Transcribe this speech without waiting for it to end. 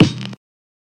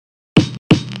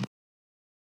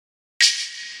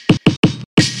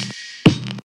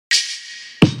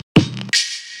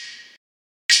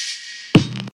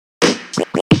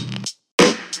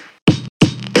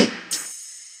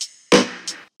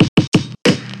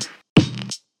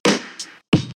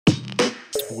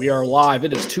We are live.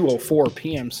 It is 2:04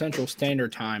 p.m. Central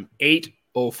Standard Time,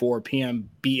 8:04 p.m.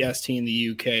 BST in the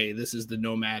UK. This is the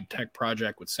Nomad Tech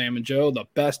Project with Sam and Joe, the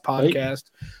best podcast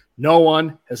no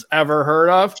one has ever heard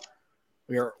of.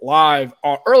 We are live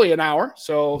early an hour,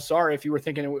 so sorry if you were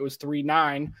thinking it was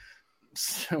 3/9.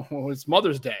 So it was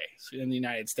Mother's Day in the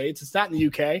United States. It's not in the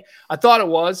UK. I thought it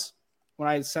was. When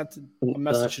I sent a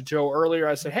message to Joe earlier,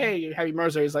 I said, hey, happy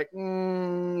Mother's Day. He's like,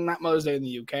 not Mother's Day in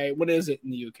the UK. What is it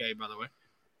in the UK, by the way?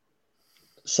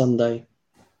 Sunday.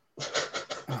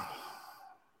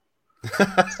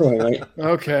 Sorry, mate.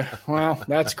 Okay, well,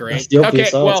 that's great. That's okay,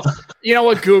 well, you know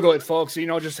what? Google it, folks.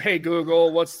 Just, hey,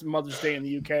 Google, what's Mother's Day in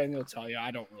the UK? And they'll tell you.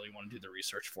 I don't really want to do the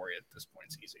research for you at this point.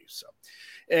 It's easy. So,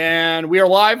 and we are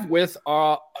live with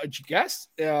a guest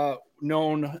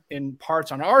known in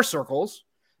parts on our circles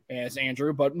as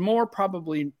Andrew, but more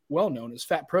probably well known as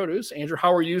FatProduce. Andrew,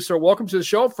 how are you, sir? Welcome to the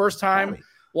show. First time,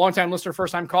 long time listener,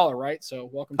 first time caller, right? So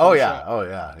welcome. To the show. Oh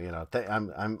yeah.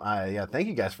 Thank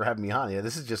you guys for having me on. Yeah,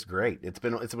 this is just great. It's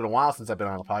been a while since I've been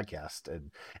on a podcast, and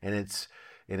it's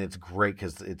great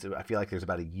because I feel like there's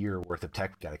about a year worth of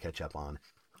tech we got to catch up on.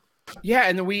 Yeah,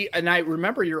 and I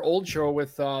remember your old show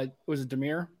with was it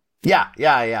Demir? Yeah.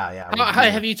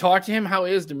 Have you talked to him? How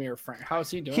is Demir, Frank? How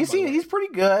is he doing? He's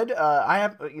pretty good.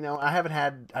 I've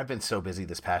been so busy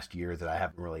this past year that I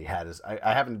haven't really had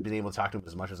I haven't been able to talk to him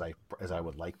as much as I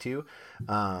would like to.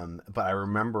 But I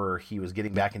remember he was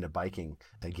getting back into biking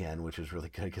again, which was really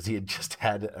good because he had just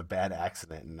had a bad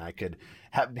accident, and I could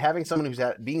having someone who's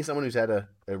had a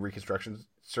reconstruction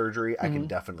surgery, I can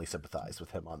definitely sympathize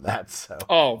with him on that. So,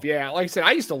 like I said,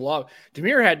 I used to love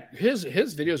Demir. Had his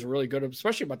videos were really good,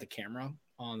 especially about the camera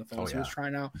on the phones he was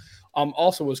trying out.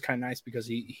 Also was kind of nice because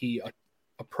he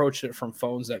approached it from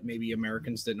phones that maybe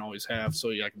Americans didn't always have. So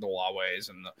like the Huawei's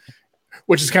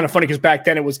which is kind of funny because back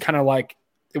then it was kind of like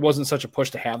it wasn't such a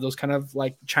push to have those kind of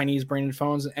like Chinese branded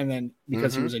phones, and then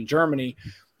because he was in Germany,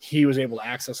 he was able to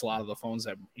access a lot of the phones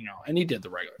that, and he did the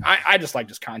regular. I just liked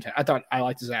his content. I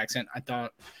liked his accent. I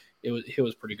thought it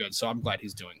was pretty good. So I'm glad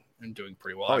he's doing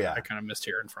pretty well. I kind of missed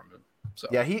hearing from him. So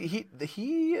yeah, he's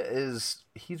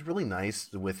really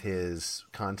nice with his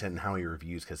content and how he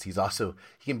reviews, because he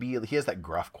has that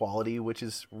gruff quality, which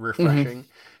is refreshing.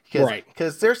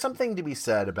 Because there's something to be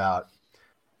said about,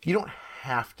 you don't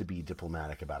have to be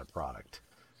diplomatic about a product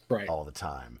all the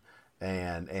time.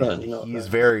 And he's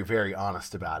very, very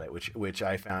honest about it, which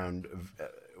I found,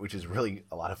 which is really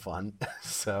a lot of fun.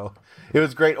 So it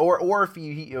was great. Or if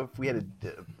we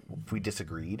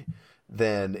disagreed,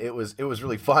 then it was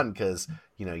really fun because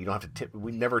you don't have to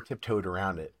we never tiptoed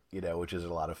around it,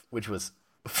 which was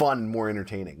fun, more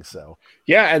entertaining. So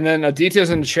yeah, and then Aditya's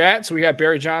in the chat. So we got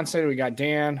Barry Johnson, we got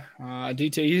Dan.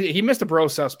 Aditya, he missed the Bro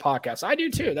Stuffs podcast. I do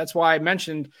too. That's why I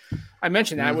mentioned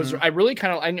that. I really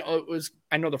kind of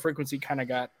I know the frequency kind of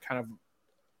got kind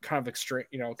of extreme,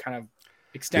 kind of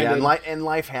extended. Yeah, and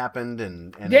life happened,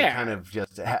 and it kind of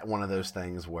just had one of those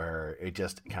things where it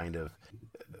just kind of,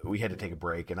 we had to take a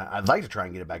break, and I'd like to try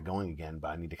and get it back going again, but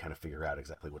I need to kind of figure out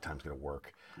exactly what time's going to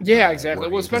work. Yeah, exactly.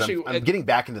 Well, especially I'm getting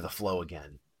back into the flow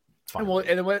again. Finally.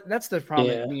 And that's the problem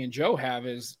that me and Joe have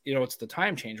is, it's the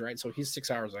time change, right? So he's 6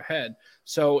 hours ahead.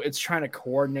 So it's trying to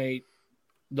coordinate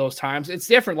those times. It's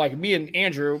different. Like me and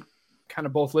Andrew kind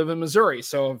of both live in Missouri.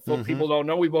 So if people don't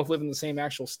know, we both live in the same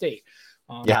actual state.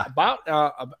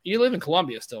 You live in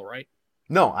Columbia still, right?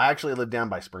 No, I actually live down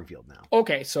by Springfield now.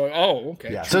 Okay, so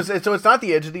okay. Yeah, so it's not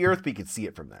the edge of the earth, but you can see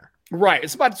it from there. Right.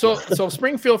 It's about so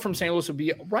Springfield from St. Louis would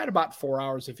be right about 4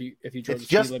 hours if you drove.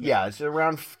 It's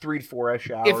around 3 to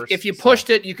 4-ish hours. If you pushed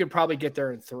it, you could probably get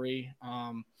there in 3.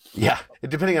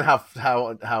 Depending on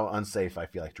how unsafe I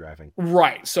feel like driving.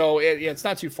 Right. So it's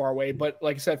not too far away, but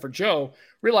like I said, for Joe,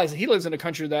 realize that he lives in a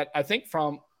country that I think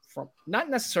from not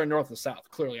necessarily north to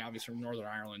south, clearly obviously from Northern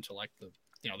Ireland to like the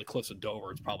cliffs of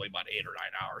Dover, it's probably about 8 or 9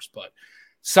 hours, but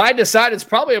side to side, it's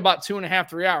probably about 2.5,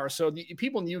 3 hours. So the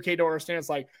people in the UK don't understand. It's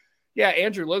like, yeah,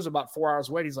 Andrew lives about 4 hours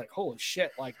away. He's like, holy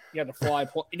shit. Like you had to fly,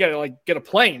 you got to like get a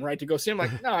plane, right? To go see him.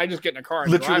 Like, no, I just get in a car.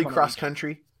 And literally cross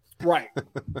country. Right.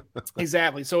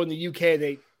 Exactly. So in the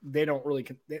UK, they don't really,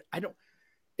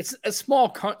 it's a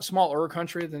smaller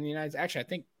country than the United States. Actually, I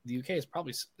think the UK is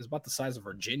about the size of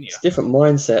Virginia. It's a different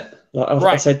mindset. Like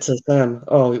I said to Sam,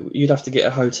 you'd have to get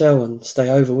a hotel and stay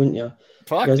over, wouldn't you?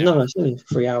 Fuck. He goes, no, it's only a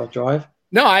 3-hour drive.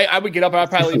 No, I would get up. I'd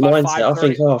probably about 5:30. I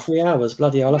think, 3 hours,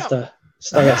 bloody, I'll have to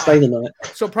stay the night.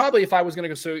 So probably if I was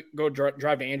going to go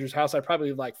drive to Andrew's house, I'd probably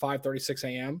leave like 5:36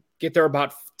 a.m. Get there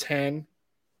about 10.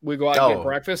 We go out and get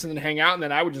breakfast and then hang out, and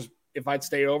then I would just, if I'd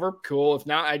stayed over, cool. If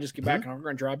not, I just get back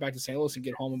and drive back to St. Louis and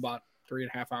get home about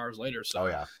 3.5 hours later. So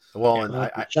well, and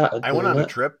I went on a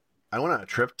trip I went on a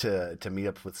trip to meet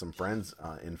up with some friends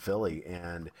in Philly,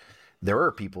 and there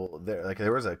were people there. Like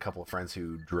there was a couple of friends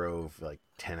who drove like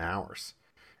 10 hours,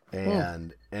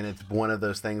 and it's one of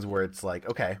those things where it's like,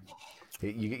 okay,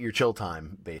 you get your chill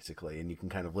time basically, and you can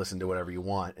kind of listen to whatever you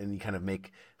want, and you kind of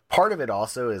make part of it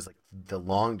also is like the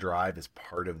long drive is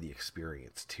part of the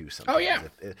experience too. Sometimes. Oh yeah,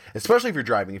 especially if you're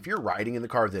driving. If you're riding in the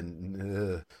car,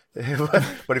 then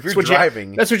but if you're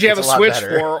driving, that's what you have a Switch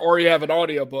for, or you have an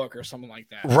audiobook or something like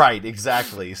that. Right,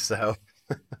 exactly. So,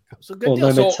 or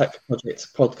Nomad Tech Project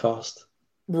podcast.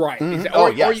 Right. Mm-hmm.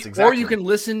 Exactly. Or you can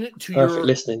listen to your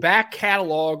back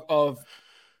catalog of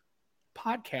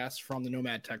podcasts from the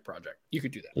Nomad Tech Project. You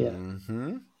could do that. Yeah.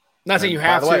 Mm-hmm. Not saying you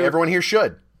have to. By the way, everyone here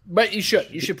should. But you should.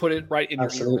 You should put it right in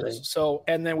Absolutely. your ears. So,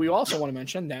 and then we also want to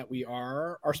mention that we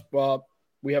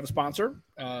have a sponsor.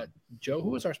 Joe,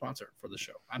 who is our sponsor for the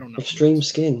show? I don't know. Extreme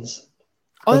Skins.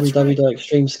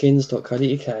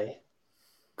 www.extremeskins.co.uk.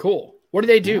 Cool. What do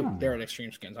they do there at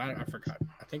Extreme Skins? I forgot.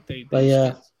 I think they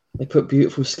put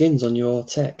beautiful skins on your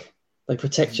tech. They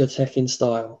protect your tech in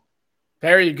style.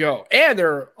 There you go. And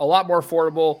they're a lot more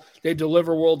affordable. They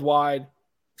deliver worldwide.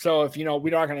 So if we're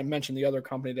not going to mention the other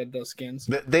company that does skins.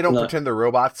 They don't pretend they're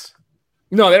robots?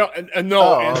 No, they don't.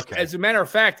 No. Okay. As a matter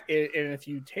of fact, and if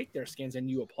you take their skins and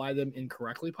you apply them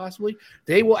incorrectly, possibly,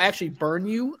 they will actually burn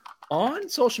you on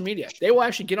social media. They will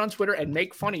actually get on Twitter and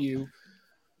make fun of you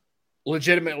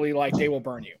legitimately, like they will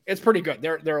burn you. It's pretty good.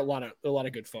 There are a lot of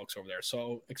good folks over there.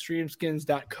 So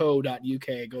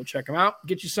extremeskins.co.uk. Go check them out.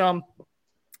 Get some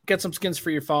skins for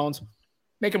your phones.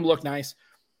 Make them look nice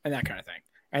and that kind of thing.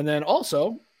 And then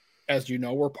also, as you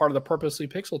know, we're part of the Purposely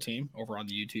Pixel team over on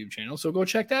the YouTube channel. So go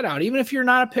check that out. Even if you're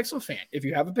not a Pixel fan, if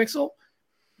you have a Pixel,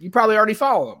 you probably already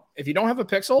follow them. If you don't have a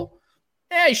Pixel,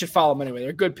 you should follow them anyway.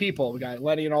 They're good people. We got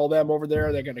Lenny and all them over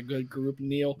there. They got a good group.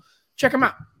 Neil, check them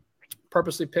out.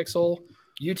 Purposely Pixel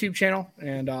YouTube channel,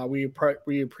 and we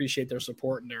appreciate their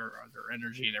support and their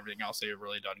energy and everything else. They've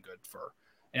really done good for,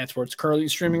 and that's where it's currently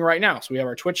streaming right now. So we have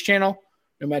our Twitch channel,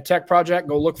 Nomad Tech Project.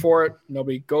 Go look for it.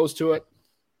 Nobody goes to it.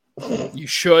 You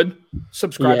should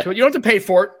subscribe to it. You don't have to pay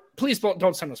for it. Please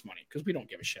don't send us money because we don't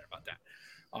give a shit about that.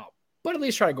 But at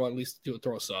least try to go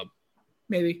throw a sub,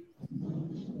 maybe,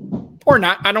 or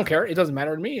not. I don't care. It doesn't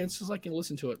matter to me. It's just like you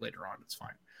listen to it later on. It's fine.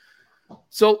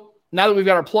 So now that we've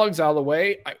got our plugs out of the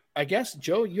way, I guess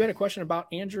Joe, you had a question about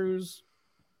Andrew's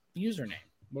username.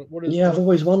 What is? I've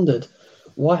always wondered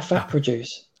why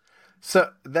FatProduce.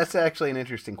 So that's actually an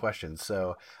interesting question.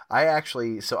 So I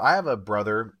have a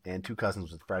brother and two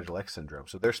cousins with Fragile X syndrome.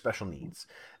 So they're special needs,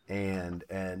 and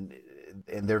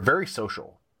they're very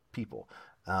social people.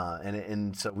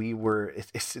 And so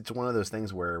it's one of those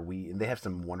things where they have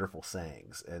some wonderful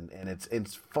sayings, and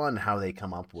it's fun how they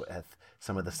come up with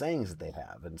some of the sayings that they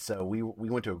have. And so we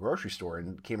went to a grocery store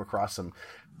and came across some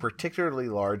particularly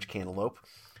large cantaloupe,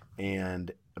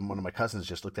 and one of my cousins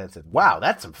just looked at it and said, "Wow,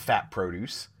 that's some fat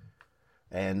produce."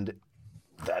 And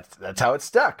that's how it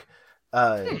stuck.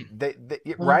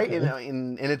 Right?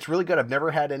 And it's really good. I've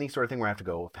never had any sort of thing where I have to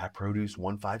go FatProduce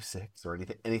 156 or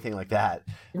anything like that.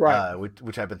 Right.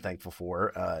 Which I've been thankful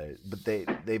for. But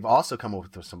they've also come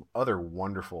up with some other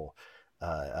wonderful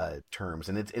terms,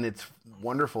 and it's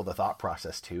wonderful, the thought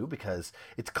process too, because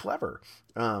it's clever.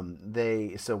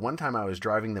 So one time I was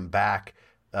driving them back,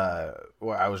 I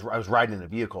was riding in a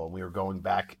vehicle and we were going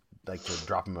back like to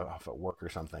drop them off at work or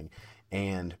something.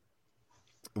 And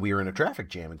we were in a traffic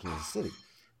jam in Kansas City,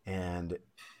 and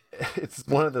it's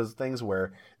one of those things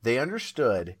where they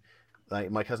understood, like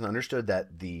my cousin understood,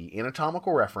 that the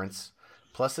anatomical reference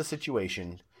plus the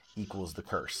situation equals the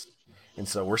curse. And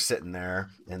so we're sitting there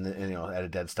and at a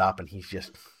dead stop, and he's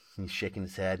shaking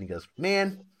his head and he goes,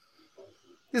 "Man,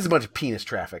 this is a bunch of penis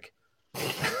traffic."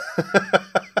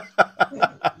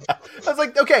 I was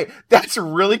like, okay, that's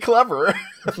really clever.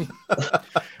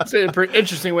 It's a pretty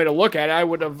interesting way to look at it. I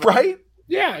would have, right?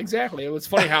 Yeah, exactly. It was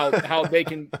funny how they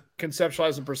can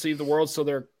conceptualize and perceive the world, so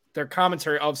their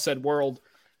commentary of said world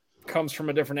comes from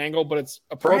a different angle, but it's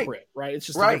appropriate, right? It's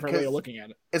just a different way of looking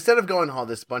at it. Instead of going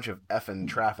this bunch of effing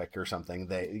traffic or something,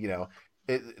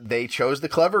 they chose the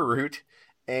clever route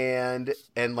and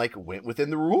like went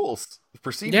within the rules,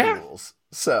 perceived the rules.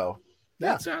 So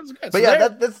that sounds good.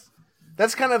 But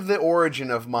that's kind of the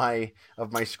origin of my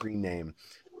screen name.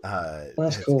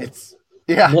 That's cool. It's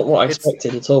not what I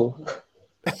expected at all.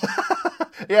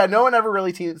 Yeah, no one ever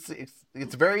really it's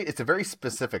a very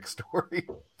specific story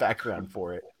background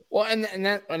for it. Well,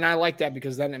 and I like that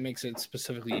because then it makes it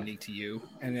specifically unique to you,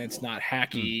 and it's not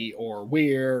hacky or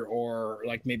weird or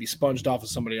like maybe sponged off of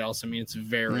somebody else. I mean, it's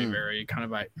very very kind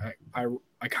of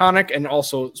iconic, and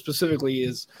also specifically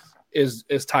is is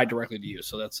tied directly to you.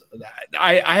 So that's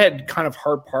I had kind of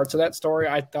heard parts of that story.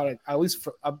 I thought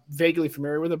I'm vaguely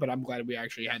familiar with it, but I'm glad we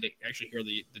actually had to hear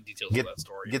the details of that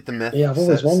story. Get the myth. Yeah, I've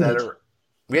always wondered.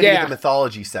 We had to get the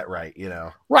mythology set right,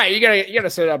 Right, you gotta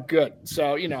set it up good.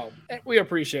 So we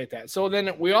appreciate that. So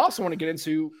then we also want to get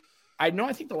into. I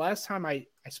think the last time I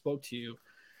spoke to you,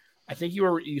 I think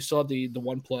you saw the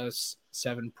OnePlus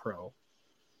 7 Pro,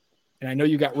 and I know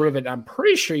you got rid of it. I'm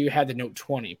pretty sure you had the Note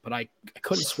 20, but I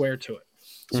couldn't swear to it.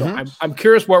 So I'm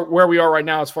curious where we are right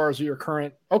now as far as your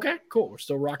current. Okay, cool. We're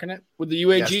still rocking it with the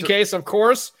UAG case, of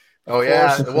course.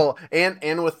 Well,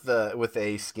 and with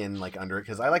a skin like under it,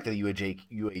 because I like the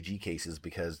UAG cases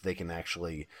because they can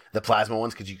actually the plasma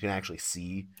ones because you can actually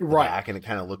see the back, and it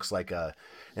kind of looks like one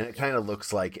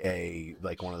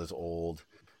of those old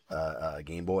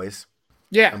Game Boys.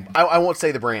 Yeah, I won't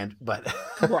say the brand, but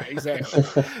right, exactly.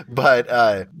 but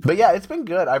yeah, it's been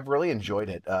good. I've really enjoyed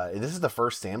it. This is the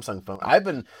first Samsung phone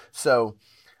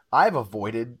I've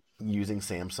avoided using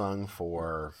Samsung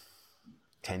for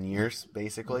 10 years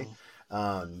basically,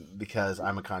 because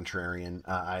I'm a contrarian.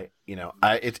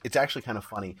 It's actually kind of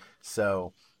funny.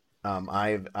 So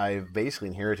I've basically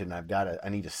inherited, and I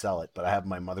need to sell it, but I have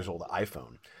my mother's old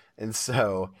iPhone, and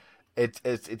so it's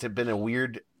been a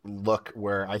weird look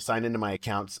where I signed into my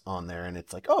accounts on there, and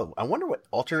it's like, oh, I wonder what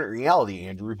alternate reality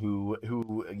Andrew,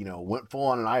 who went full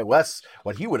on an iOS,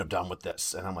 what he would have done with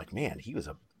this, and I'm like, man, he was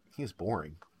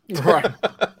boring, right?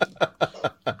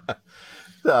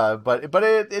 But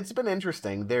it's been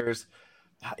interesting. There's,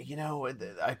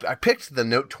 I picked the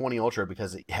Note 20 Ultra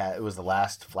because it was the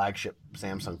last flagship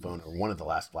Samsung phone, or one of the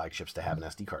last flagships to have an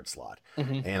SD card slot,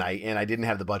 and I didn't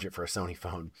have the budget for a Sony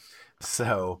phone,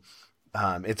 so.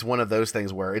 It's one of those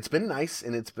things where it's been nice,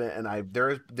 and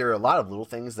there are a lot of little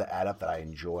things that add up that I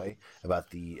enjoy about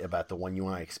the One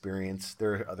UI experience.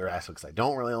 There are other aspects I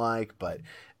don't really like, but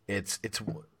it's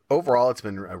overall it's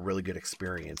been a really good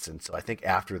experience. And so I think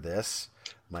after this,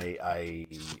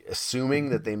 assuming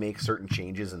that they make certain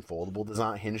changes in foldable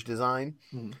design, hinge design,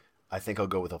 I think I'll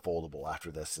go with a foldable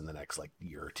after this in the next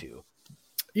year or two.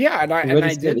 Yeah, and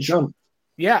I did.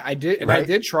 Yeah, I did, and right? I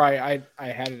did try. I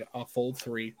had a Fold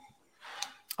 3.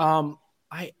 I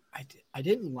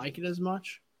didn't like it as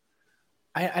much.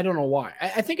 I don't know why.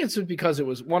 I think it's because it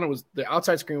was the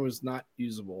outside screen was not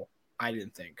usable. I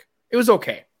didn't think it was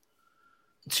okay.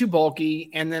 Too bulky,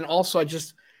 and then also I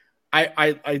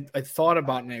thought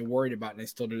about and I worried about, and I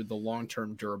still do, the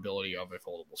long-term durability of a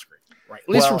foldable screen, right? At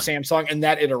least from Samsung and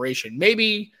that iteration.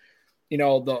 Maybe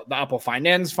the Apple Find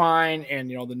N's fine, and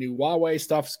the new Huawei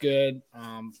stuff's good,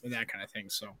 and that kind of thing.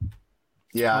 So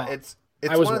yeah, it's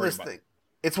one of those things.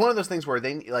 It's one of those things where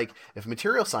they if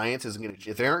material science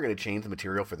if they aren't going to change the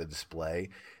material for the display,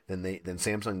 then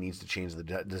Samsung needs to change the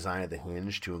design of the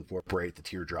hinge to incorporate the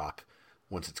teardrop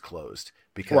once it's closed,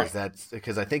 because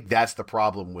I think that's the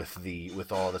problem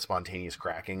with all the spontaneous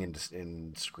cracking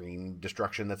and screen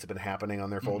destruction that's been happening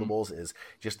on their foldables, is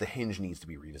just the hinge needs to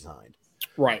be redesigned.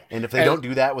 Right. And if they don't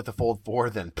do that with the Fold 4,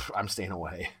 then I'm staying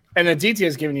away. And the DT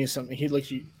is giving you something. He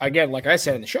looks you again, like I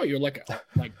said in the show, you're like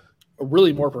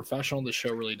really more professional. The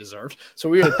show really deserves. So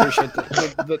we really appreciate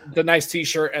the nice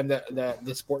T-shirt and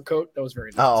the sport coat. That was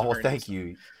very nice. Oh, well, thank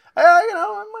you. I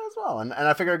might as well. And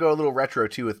I figured I'd go a little retro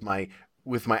too with my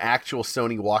actual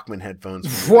Sony Walkman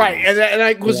headphones. Right, and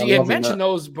I because you had mentioned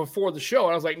those before the show,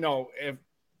 and I was like, no, if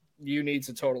you need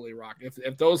to totally rock.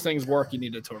 If those things work, you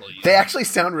need to totally use They actually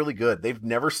sound really good. They've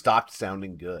never stopped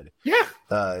sounding good.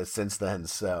 Yeah. Since then.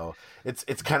 So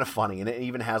it's kind of funny. And it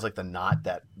even has the knot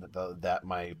that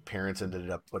my parents ended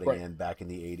up putting in back in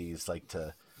the 80s,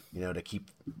 to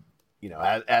keep,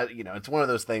 it's one of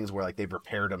those things where they've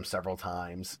repaired them several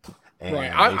times. And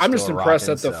I'm just impressed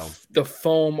that the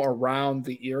foam around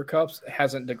the ear cups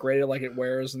hasn't degraded like it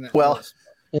wears.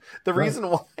 The reason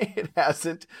why it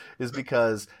hasn't is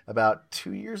because about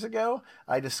 2 years ago,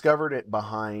 I discovered it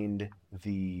behind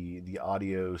the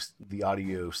audio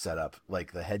setup,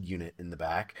 the head unit in the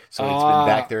back. So it's been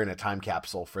back there in a time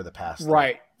capsule for the past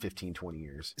 15, 20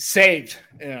 years. Saved.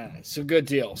 Yeah, it's a good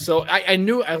deal. So I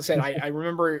knew, as I said, I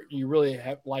remember you really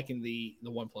liking the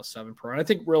OnePlus 7 Pro. And I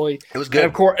think really it was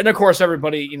good. And of course,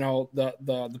 everybody,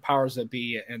 the powers that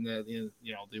be and the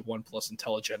OnePlus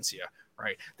Intelligentsia,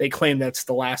 right? They claim that's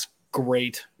the last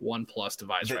great OnePlus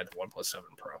device, right? The OnePlus 7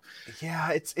 Pro.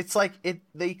 Yeah,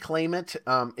 they claim it.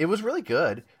 It was really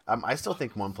good. I still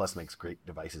think OnePlus makes great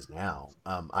devices now.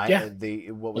 My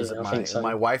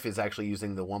wife is actually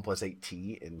using the OnePlus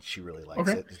 8T, and she really likes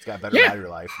it. It's got better battery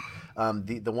life.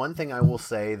 The one thing I will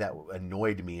say that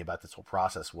annoyed me about this whole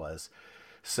process was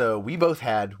So we both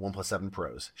had OnePlus 7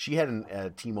 Pros. She had a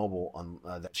T-Mobile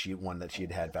on that she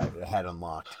had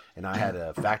unlocked, and I had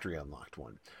a factory unlocked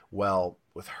one. Well,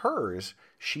 with hers,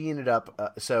 she ended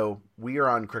up. So we are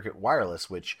on Cricket Wireless,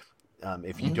 which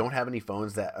if you don't have any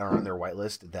phones that are on their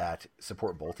whitelist that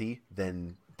support VoLTE,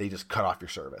 then they just cut off your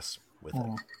service with it.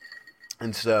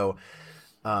 And so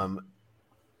I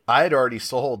had already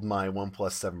sold my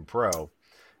OnePlus 7 Pro.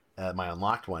 My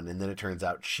unlocked one, and then it turns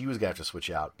out she was going to have to switch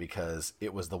out because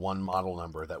it was the one model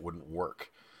number that wouldn't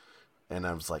work. And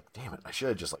I was like, damn it, I should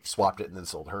have just like swapped it and then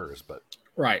sold hers. But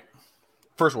right,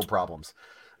 first world problems.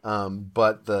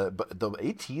 But the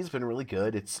AT has been really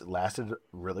good. It's lasted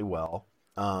really well.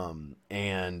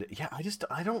 And yeah,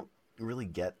 I don't really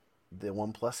get the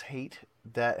OnePlus hate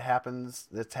that's happened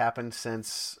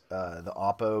since the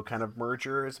Oppo kind of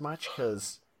merger as much,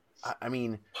 because I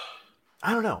mean,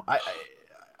 I don't know.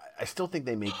 I still think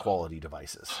they make quality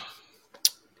devices.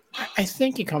 I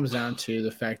think it comes down to the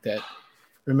fact that,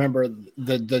 remember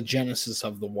the genesis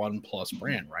of the OnePlus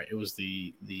brand, right? It was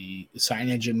the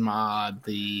CyanogenMod, mod,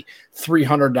 the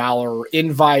 $300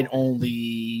 invite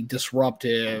only,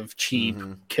 disruptive, cheap,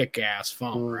 kick-ass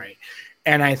phone, right?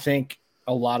 And I think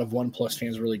a lot of OnePlus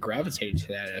fans really gravitated to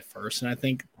that at first, and I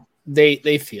think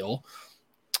they feel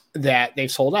that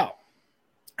they've sold out.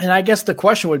 And I guess the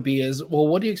question would be well,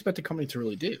 what do you expect the company to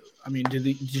really do? I mean,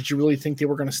 did you really think they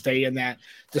were going to stay in that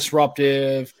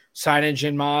disruptive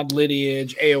CyanogenMod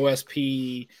lineage,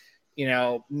 AOSP,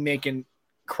 making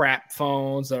crap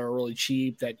phones that are really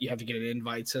cheap that you have to get an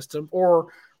invite system? Or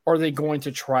are they going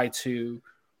to try to,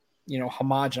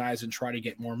 homogenize and try to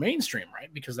get more mainstream,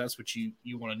 right? Because that's what you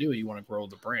want to do. You want to grow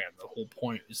the brand. The whole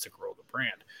point is to grow the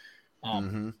brand.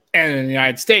 And in the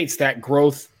United States, that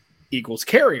growth equals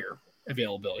carrier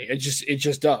availability. It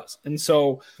just does. And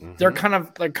so they're kind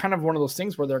of one of those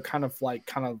things where they're kind of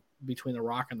between the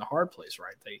rock and the hard place,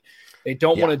 right? They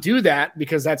don't want to do that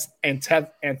because that's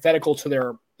antithetical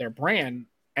to their brand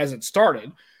as it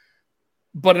started.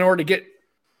 But in order to get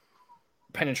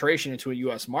penetration into a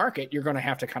US market, you're going to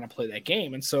have to kind of play that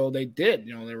game. And so they did,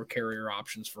 there were carrier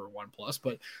options for OnePlus,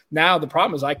 but now the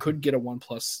problem is I could get a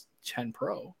OnePlus 10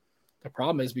 Pro. The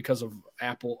problem is because of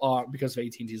Apple, because of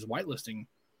AT&T's whitelisting,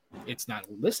 it's not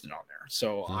listed on there.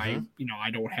 So I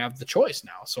don't have the choice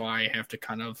now. So I have to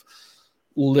kind of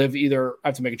I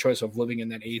have to make a choice of living in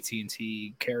that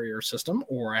AT&T carrier system,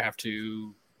 or I have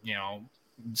to,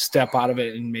 step out of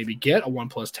it and maybe get a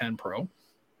OnePlus 10 Pro,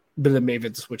 but then maybe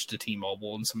have to switch to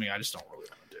T-Mobile, and something I just don't really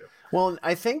want to do. Well,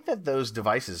 I think that those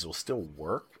devices will still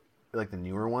work, like the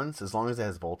newer ones. As long as it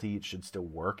has VoLTE, it should still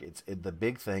work. The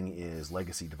big thing is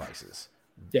legacy devices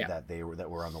that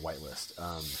were on the whitelist.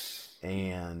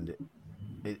 And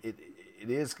it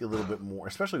is a little bit more,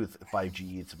 especially with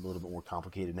 5G, it's a little bit more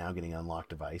complicated now getting an unlocked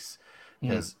device.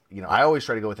 Because I always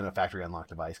try to go with a factory unlocked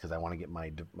device because I want to get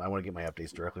my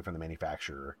updates directly from the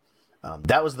manufacturer.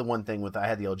 That was the one thing I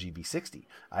had the LG V60.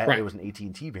 It was an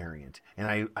AT&T variant,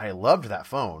 and I loved that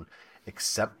phone,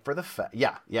 except for the fact,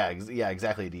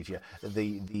 exactly, Aditya.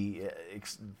 The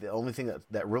only thing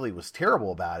that really was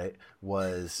terrible about it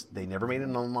was they never made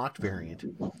an unlocked variant.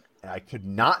 I could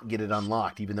not get it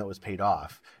unlocked, even though it was paid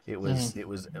off. It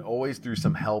was always through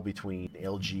some hell between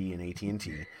LG and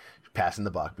AT&T, passing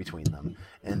the buck between them.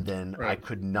 And then I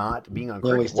could not, being on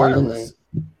Cricket Wireless.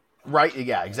 Right?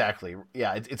 Yeah, exactly.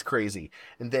 Yeah, it's crazy.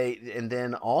 And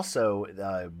then also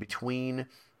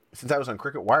since I was on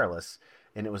Cricket Wireless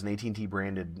and it was an AT&T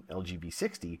branded LG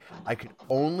V60, I could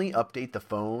only update the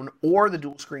phone or the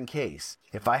dual screen case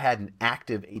if I had an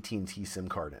active AT&T SIM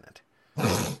card in it.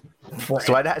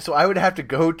 Right. So I would have to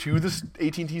go to the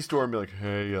AT&T store and be like,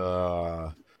 hey,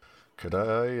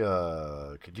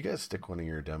 could you guys stick one of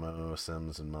your demo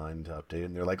SIMs in mine to update it?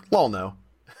 And they're like, well, no.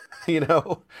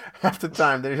 Half the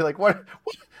time they're like, what?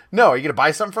 No, are you gonna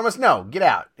buy something from us? No, get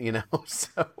out.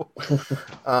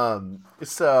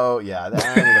 So yeah, I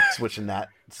ended up switching that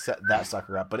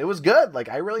sucker up, but it was good. Like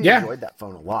I really enjoyed that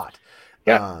phone a lot.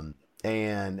 Yeah.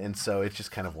 And so it's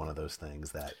just kind of one of those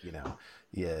things that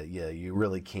you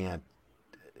really can't.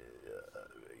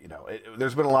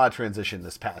 There's been a lot of transition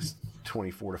this past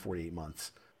 24 to 48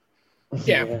 months.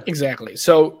 Yeah, exactly.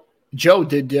 So Joe,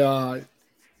 did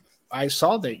I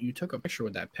saw that you took a picture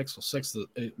with that Pixel 6?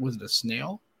 Was it a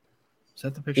snail? Is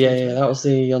that the picture? Yeah, that was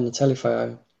on the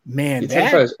telephoto. Man, the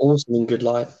telephoto is awesome in good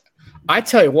light. I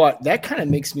tell you what, that kind of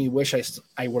makes me wish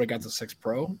I would have got the 6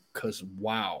 Pro, because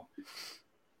wow.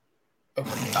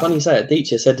 Funny you say it,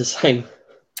 Deitcher said the same.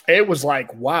 It was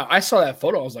like, wow. I saw that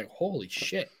photo. I was like, holy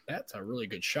shit, that's a really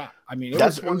good shot. I mean, it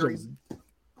was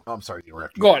Oh, I'm sorry to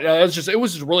interrupt you. Go on. It was just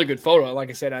a really good photo. Like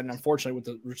I said, and unfortunately with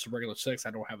the regular 6,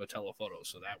 I don't have a telephoto,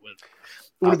 so that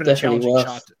would have been a challenging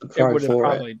shot. It would have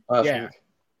probably,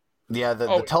 Yeah,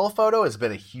 the telephoto has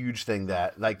been a huge thing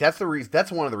that that's the reason.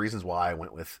 That's one of the reasons why I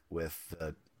went with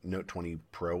the Note 20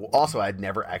 Pro. Also, I'd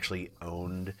never actually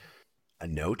owned a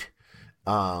Note,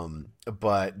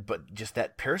 but just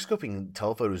that periscoping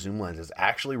telephoto zoom lens is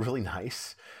actually really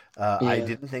nice. I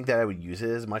didn't think that I would use it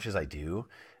as much as I do,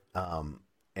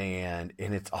 and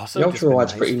it's also the ultra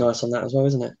wide's pretty nice on that as well,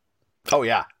 isn't it? Oh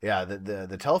yeah.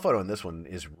 The telephoto on this one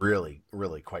is really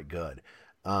quite good.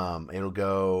 It'll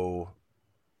go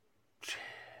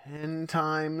 10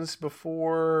 times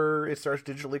before it starts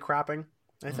digitally cropping,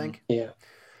 I think. Yeah.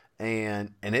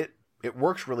 And it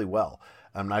works really well.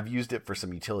 I've used it for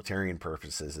some utilitarian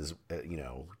purposes, as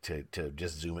to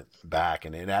just zoom it back,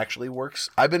 and it actually works.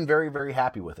 I've been very, very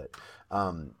happy with it.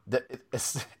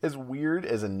 As weird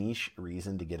as a niche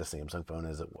reason to get a Samsung phone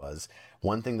as it was,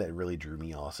 one thing that really drew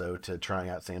me also to trying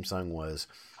out Samsung was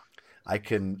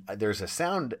there's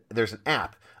an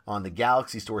app on the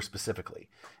Galaxy Store specifically,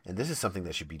 and this is something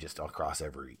that should be just across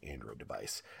every Android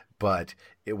device. But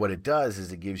what it does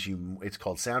is it's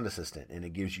called Sound Assistant, and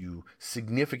it gives you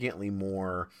significantly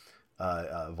more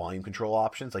volume control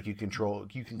options. Like you can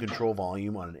control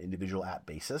volume on an individual app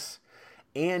basis,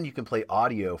 and you can play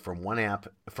audio from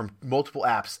multiple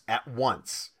apps at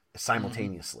once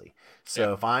simultaneously.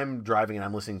 So if I'm driving and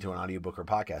I'm listening to an audiobook or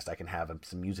podcast, I can have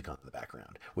some music on in the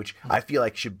background, which I feel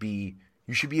like you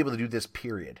should be able to do this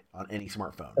period on any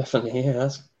smartphone. Definitely, yeah,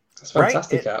 that's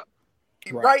fantastic app.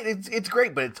 Right, it's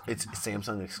great, but it's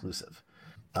Samsung exclusive.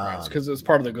 Right, because it's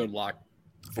part of the good lock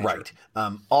feature.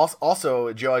 Right.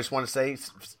 Also, Joe, I just want to say,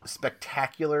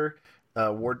 spectacular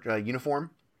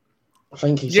uniform.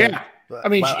 Thank you. Yeah, I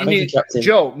mean,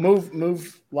 Joe,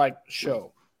 move like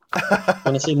show.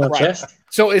 Want to see my chest?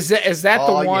 So is that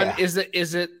the one? Yeah.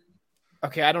 Is it?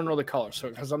 Okay, I don't know the color, so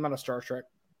because I'm not a Star Trek.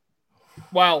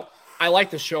 Well, I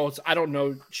like the show. I don't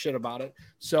know shit about it.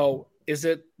 So is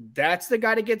it that's the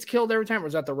guy that gets killed every time, or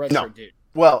is that the red shirt dude?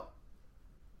 Well,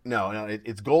 no.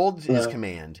 It's gold is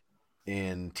command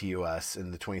in TOS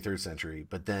in the 23rd century,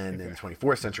 but then in the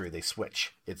 24th century they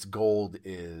switch. It's gold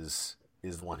is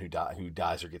the one who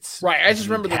dies or gets right. I just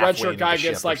remember the red shirt guy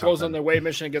gets goes on the away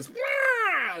mission and gets.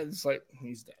 It's like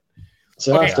he's dead.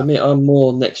 So I have to admit, I'm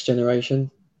more next generation,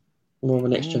 more of a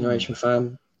next generation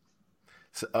fan.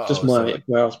 So,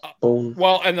 where I was born.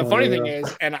 Well, and the funny thing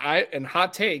is, and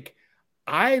hot take,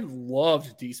 I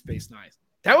loved Deep Space Nine.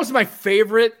 That was my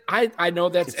favorite. I know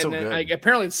that's it's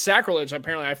apparently it's sacrilege.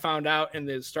 Apparently, I found out in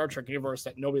the Star Trek universe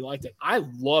that nobody liked it. I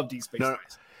love Deep Space Nine.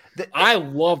 I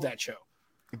love that show.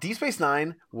 Deep Space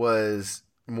Nine was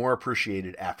more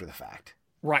appreciated after the fact.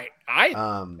 Right. I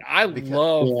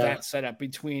love that setup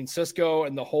between Cisco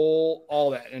and all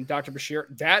that, and Dr.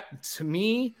 Bashir. That, to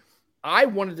me, I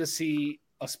wanted to see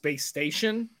a space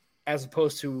station as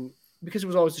opposed to, because it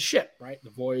was always a ship, right? The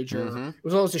Voyager. Mm-hmm. It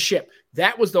was always a ship.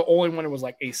 That was the only one that was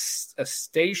like a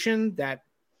station that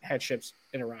had ships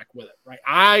interact with it, right?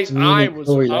 I was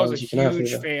a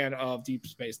huge fan of Deep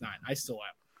Space Nine. I still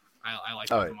am. I like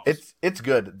it the most. It's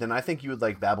good. Then I think you would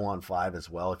like Babylon 5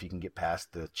 as well if you can get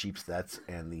past the cheap sets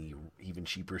and the even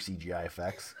cheaper CGI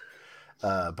effects.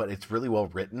 But it's really well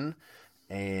written,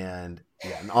 and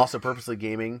also purposely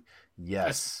gaming.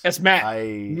 Yes, that's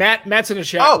Matt. Matt's in the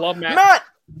chat. Oh, love Matt. Matt.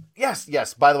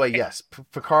 Yes. By the way, yes,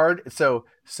 Picard. So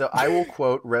I will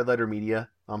quote Red Letter Media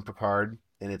on Picard,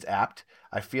 and it's apt.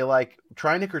 I feel like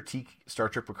trying to critique Star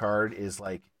Trek Picard is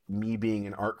like me being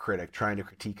an art critic trying to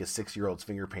critique a 6-year-old's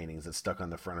finger paintings that's stuck on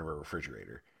the front of a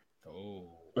refrigerator. Oh,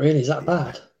 really? Is that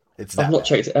bad? I've not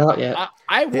checked it out yet.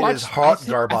 I watched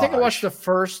garbage. I think I watched the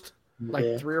first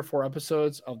 3 or 4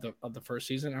 episodes of the first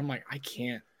season. I'm like, I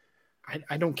can't.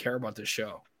 I don't care about this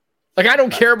show. Like, I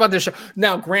don't care about this show.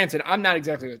 Now, granted, I'm not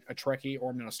exactly a Trekkie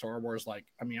or I'm not a Star Wars. Like,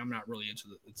 I mean, I'm not really into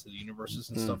the universes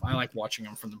and stuff. I like watching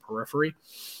them from the periphery.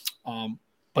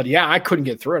 But yeah, I couldn't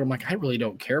get through it. I'm like, I really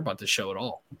don't care about this show at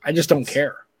all. I just don't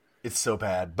care. It's so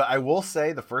bad. But I will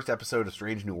say the first episode of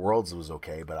Strange New Worlds was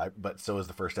okay, but so was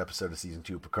the first episode of season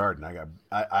 2 of Picard, and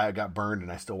I got burned, and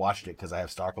I still watched it because I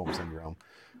have Stockholm syndrome.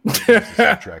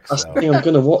 Star Trek, so. I think I'm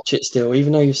going to watch it still,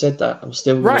 even though you said that. I'm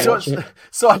still going to watch it.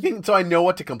 So I know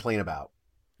what to complain about.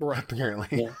 Right. Apparently.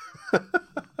 Yeah.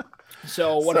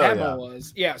 So what happened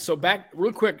was, so back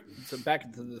real quick, back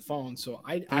into the phone. So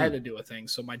I had to do a thing.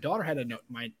 So my daughter had a Note,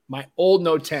 my old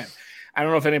Note 10. I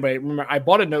don't know if anybody remember. I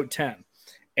bought a Note 10,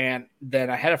 and then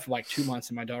I had it for like 2 months.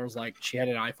 And my daughter was like, she had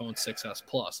an iPhone 6S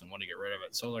Plus and wanted to get rid of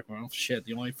it. So I was like, well, shit,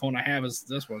 the only phone I have is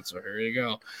this one. So here you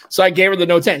go. So I gave her the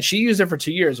Note 10. She used it for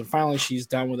 2 years, and finally she's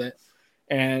done with it.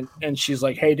 And she's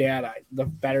like, hey, Dad, the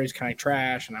battery's kind of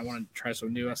trash, and I want to try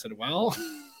something new. I said, well,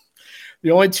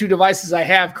 the only 2 devices I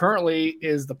have currently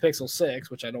is the Pixel 6,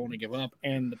 which I don't want to give up,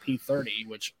 and the P30,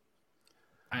 which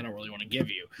I don't really want to give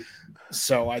you.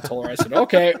 So I told her, I said,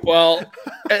 okay, well,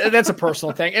 that's a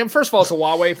personal thing. And first of all, it's a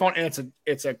Huawei phone, and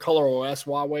it's a Color OS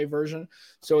Huawei version.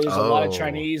 So there's a lot of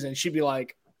Chinese, and she'd be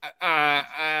like,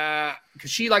 because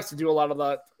she likes to do a lot of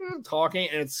the talking,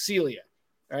 and it's Celia,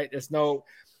 right? There's no,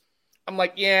 I'm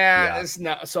like, it's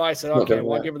not. So I said, okay,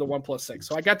 well, I'll give her the OnePlus 6.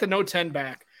 So I got the Note 10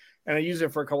 back, and I used it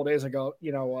for a couple of days. I go,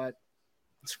 you know what?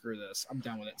 Screw this. I'm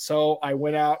done with it. So I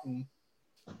went out and.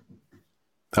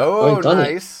 Oh,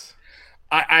 nice.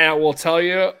 I will tell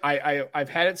you, I've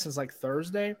had it since like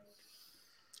Thursday.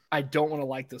 I don't want to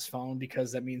like this phone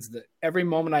because that means that every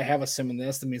moment I have a SIM in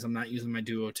this, that means I'm not using my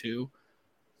Duo 2.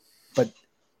 But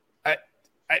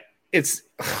it's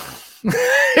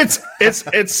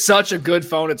it's such a good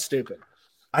phone. It's stupid.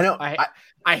 I know.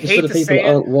 I hate to say it.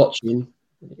 Aren't watching.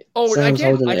 Oh, I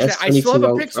still have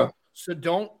a Pixel, so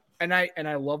don't. And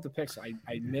I love the Pixel.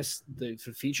 I miss the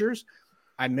features.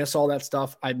 I miss all that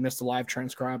stuff. I miss the live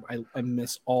transcribe. I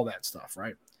miss all that stuff,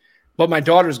 right? But my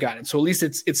daughter's got it, so at least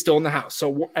it's still in the house.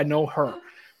 So I know her.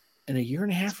 In a year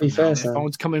and a half from now, that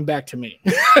phone's coming back to me.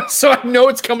 So I know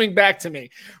it's coming back to me,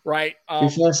 right? To be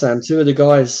fair, Sam, 2 of the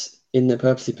guys in the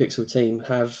Purposely Pixel team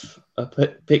have a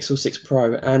Pixel 6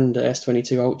 Pro and an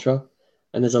S22 Ultra,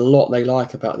 and there's a lot they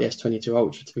like about the S22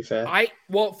 Ultra, to be fair.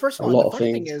 First of all, the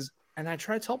funny thing is, and I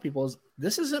try to tell people, is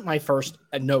this isn't my first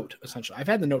Note, essentially. I've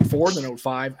had the Note 4, the Note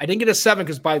 5. I didn't get a 7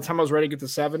 because by the time I was ready to get the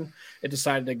 7, it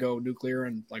decided to go nuclear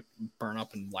and like burn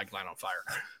up and like light on fire.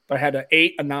 But I had an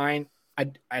 8, a 9,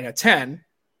 I had a 10,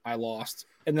 I lost.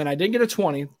 And then I didn't get a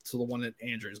 20, so the one that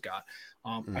Andrew's got.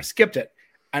 I skipped it.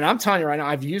 And I'm telling you right now,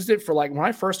 I've used it for like, when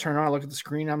I first turned on, I look at the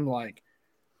screen, I'm like,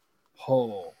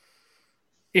 oh.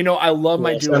 You know, I love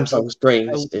my Duo. Samsung screen.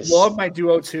 I love my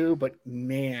Duo too, but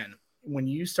man, when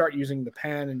you start using the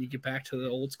pen and you get back to the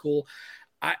old school,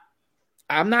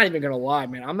 I'm not even going to lie,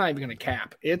 man. I'm not even going to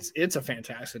cap. It's a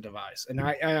fantastic device. And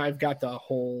I've got the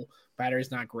whole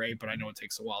battery's not great, but I know it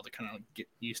takes a while to kind of get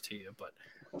used to you. But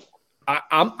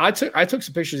I took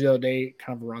some pictures the other day,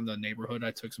 kind of around the neighborhood.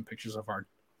 I took some pictures of our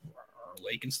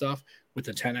lake and stuff with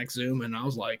the 10x zoom, and I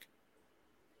was like,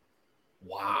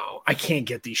 wow, I can't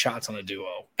get these shots on a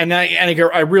Duo. And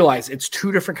I realize it's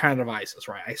 2 different kind of devices,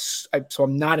 right? So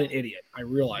I'm not an idiot. I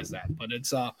realize that, but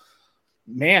it's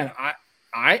man,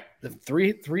 the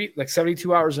three like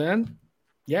 72 hours in,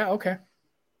 yeah, okay.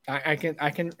 I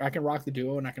can rock the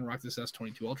Duo and I can rock this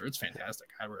S22 Ultra. It's fantastic.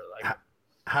 I really like it.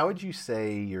 How would you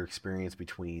say your experience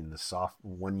between the soft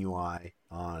One UI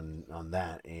on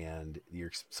that and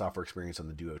your software experience on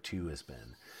the Duo 2 has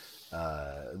been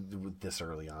this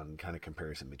early on, kind of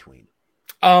comparison between?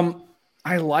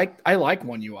 I like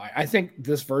One UI. I think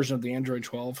this version of the Android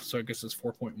 12, so I guess it's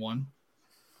 4.1,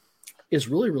 is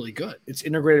really, really good. It's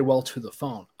integrated well to the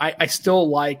phone. I still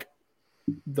like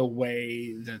the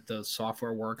way that the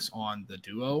software works on the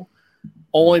Duo,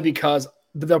 only because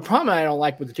the problem I don't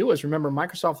like with the Duo is, remember,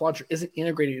 Microsoft Launcher isn't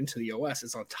integrated into the OS.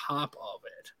 It's on top of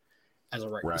it as a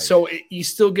regular. Right. So you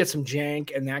still get some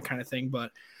jank and that kind of thing.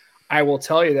 But I will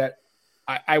tell you that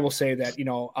I will say that, you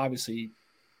know, obviously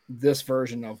this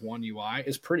version of One UI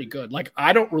is pretty good. Like,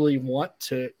 I don't really want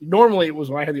to. Normally, it was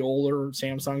when I had the older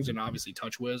Samsungs and obviously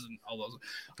TouchWiz and all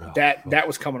those. That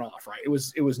was coming off, right? It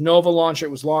was Nova Launcher, it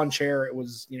was Launcher, it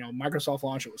was, you know, Microsoft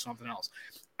Launcher, it was something else.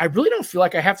 I really don't feel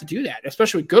like I have to do that,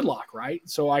 especially with Good Lock, right?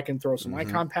 So I can throw some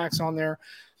icon packs on there.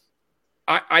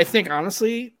 I think,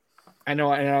 honestly, I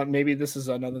know maybe this is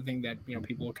another thing that, you know,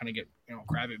 people kind of get, you know,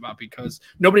 crabby about, because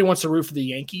nobody wants to root for the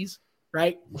Yankees,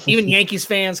 right? Even Yankees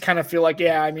fans kind of feel like,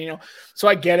 yeah, I mean, you know, so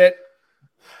I get it.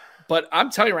 But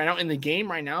I'm telling you right now, in the game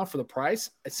right now, for the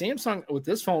price, Samsung with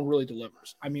this phone really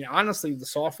delivers. I mean, honestly, the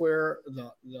software,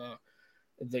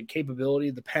 the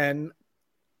capability, the pen,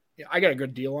 I got a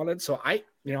good deal on it. So I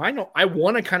know I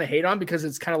want to kind of hate on, because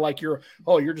it's kind of like you're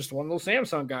just one of those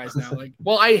Samsung guys now. Like,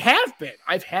 well, I have been.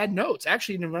 I've had Notes.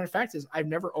 Actually, the matter of fact is, I've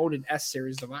never owned an S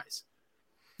series device.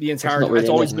 The entire time, it's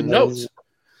always been Notes.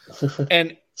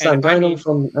 And Sam, going on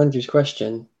from Andrew's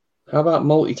question, how about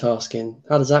multitasking?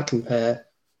 How does that compare?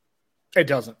 It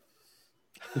doesn't.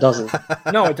 It doesn't.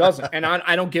 No, it doesn't. And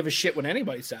I don't give a shit what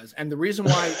anybody says. And the reason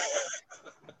why,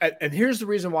 and here's the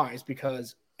reason why, is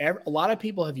because a lot of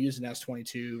people have used an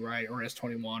S22, right, or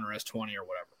S21 or S20 or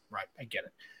whatever, right? I get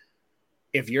it.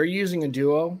 If you're using a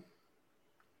Duo,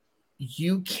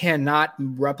 you cannot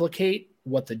replicate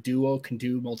what the Duo can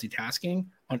do multitasking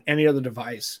on any other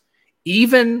device,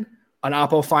 even an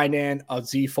Oppo Find N, a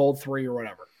Z Fold 3 or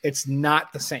whatever. It's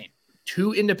not the same.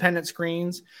 2 independent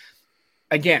screens.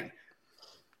 Again,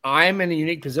 I'm in a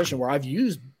unique position where I've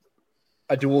used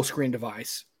a dual screen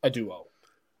device, a Duo.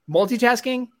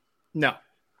 Multitasking, no.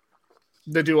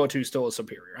 The Duo 2 still is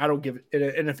superior. I don't give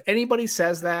it. And if anybody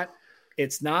says that,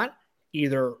 it's not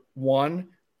either one,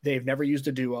 they've never used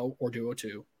a Duo or Duo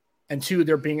 2, and 2,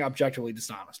 they're being objectively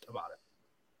dishonest about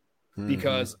it.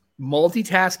 Because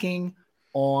multitasking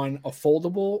on a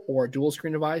foldable or a dual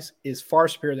screen device is far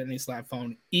superior than any slab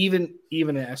phone, even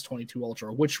an S22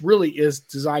 Ultra, which really is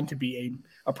designed to be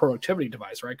a productivity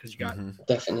device, right? Because you got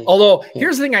definitely. Although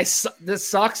here's the thing, this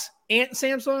sucks. And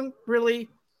Samsung, really,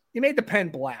 you made the pen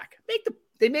black.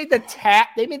 They made the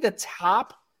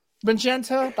top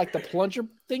magenta, like the plunger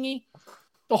thingy.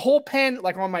 The whole pen,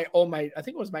 like on my I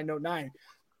think it was my Note 9.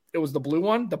 It was the blue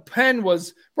one. The pen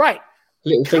was right.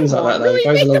 Little things like that, though. Really?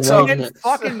 Goes Make a long way, the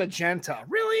fucking magenta.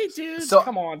 Really, dude? So,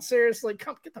 come on, seriously.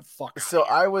 Get the fuck out. So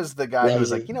I was the guy who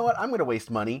was like, you know what? I'm going to waste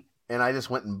money. And I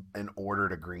just went and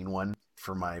ordered a green one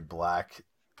for my black.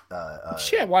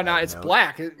 Shit, why not? It's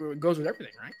black. It goes with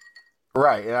everything, right?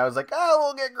 Right. And I was like, oh,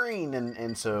 we'll get green.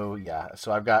 And so, yeah.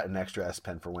 So I've got an extra S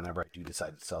Pen for whenever I do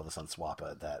decide to sell this on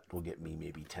Swappa. That will get me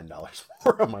maybe $10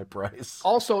 more on my price.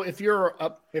 Also, if you're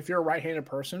a right-handed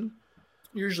person,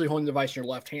 you're usually holding the device in your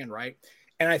left hand, right?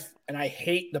 And I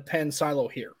hate the pen silo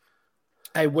here.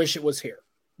 I wish it was here.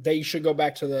 They should go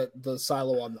back to the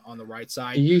silo on the right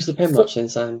side. Do you use the pen much then,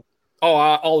 Sam? Oh,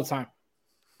 all the time.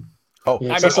 Oh,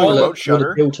 yeah, I mean, all remote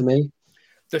shutter. To me.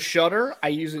 The shutter, I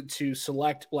use it to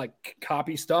select, like,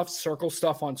 copy stuff, circle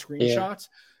stuff on screenshots.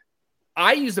 Yeah.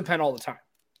 I use the pen all the time.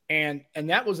 And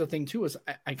that was the thing, too, is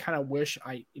I kind of wish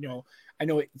I know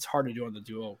it's hard to do on the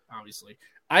Duo, obviously.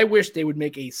 I wish they would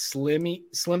make a slim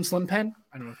pen.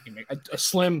 I don't know if you can make a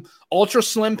slim, ultra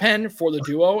slim pen for the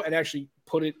Duo and actually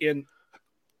put it in.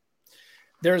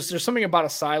 There's something about a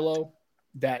silo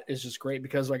that is just great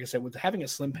because, like I said, with having a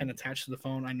slim pen attached to the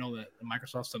phone, I know that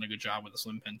Microsoft's done a good job with the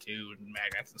slim pen too and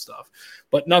magnets and stuff,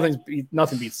 but nothing beats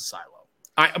the silo.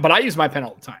 But I use my pen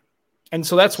all the time, and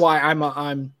so that's why I'm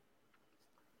a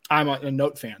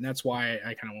Note fan. That's why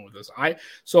I kind of went with this.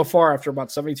 So far after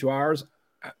about 72 hours.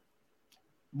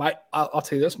 I'll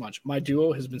tell you this much: my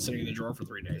Duo has been sitting in the drawer for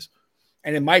 3 days,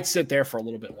 and it might sit there for a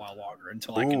little bit while longer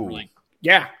until I can really.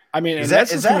 Yeah, I mean, is that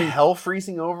hell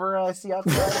freezing over? I see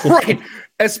outside, right?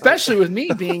 Especially with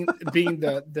me being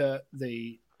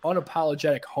the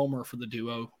unapologetic homer for the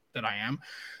Duo that I am.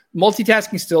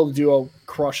 Multitasking still, the Duo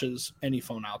crushes any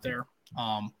phone out there.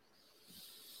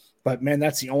 But man,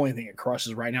 that's the only thing it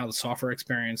crushes right now: the software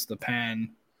experience, the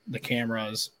pen, the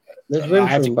cameras. There's room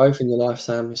for them both in your life,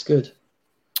 Sam. It's good.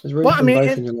 There's room for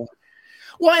both in your life.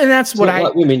 Well, and that's what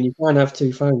like women. You can't have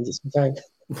 2 phones. It's okay.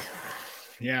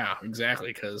 Yeah,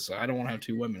 exactly. Because I don't want to have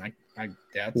 2 women.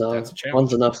 That's a challenge.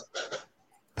 One's enough.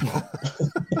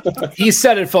 He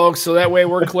said it, folks. So that way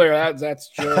we're clear. That's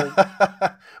Joe.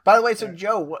 By the way, so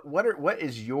Joe, what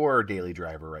is your daily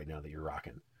driver right now that you're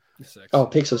rocking? Oh,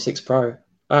 Pixel 6 Pro.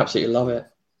 I absolutely love it.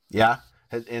 Yeah,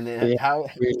 and how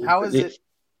is it?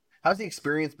 How's the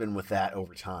experience been with that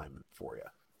over time for you,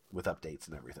 with updates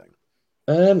and everything?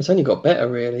 It's only got better,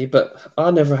 really, but I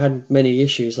never had many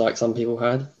issues like some people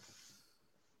had.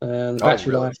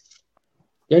 Battery life.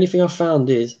 The only thing I found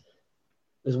is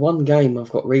there's one game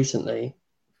I've got recently,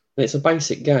 and it's a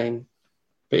basic game,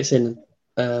 but it's in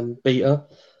beta,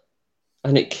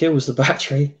 and it kills the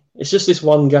battery. It's just this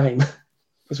one game.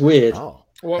 It's weird. Oh.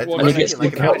 What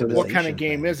kind of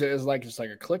game is it? Is it just like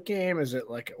a click game? Is it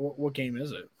like what game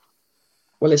is it?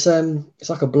 Well, it's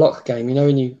like a block game. You know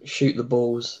when you shoot the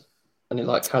balls and it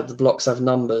the blocks have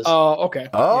numbers. Oh, okay.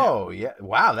 Oh, yeah.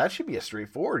 Wow, that should be a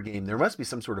straightforward game. There must be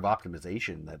some sort of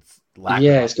optimization that's lacking.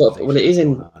 Yeah, it's got. Well, it is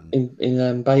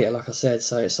in beta, like I said.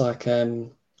 So it's like I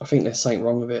think there's something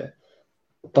wrong with it.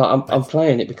 But I'm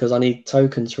playing it because I need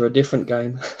tokens for a different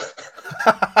game.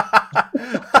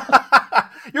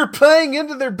 You're playing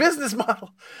into their business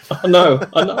model. I know.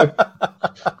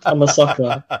 I'm a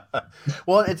sucker.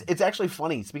 Well, it's actually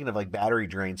funny. Speaking of like battery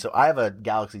drain, so I have a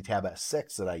Galaxy Tab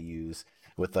S6 that I use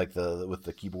with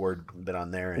the keyboard bit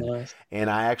on there, and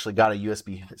I actually got a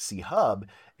USB-C hub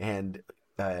and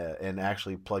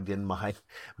actually plugged in my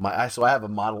so I have a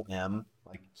Model M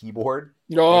keyboard.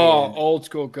 Oh, old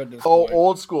school goodness. Oh, boy.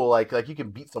 Old school, like you can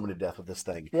beat someone to death with this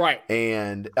thing. Right.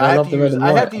 And I have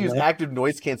to use active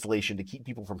noise cancellation to keep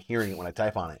people from hearing it when I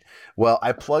type on it. Well,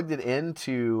 I plugged it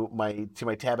into my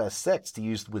Tab S6 to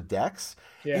use with Dex,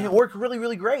 and it worked really,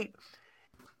 really great.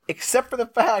 Except for the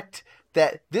fact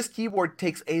that this keyboard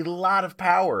takes a lot of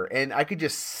power, and I could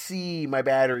just see my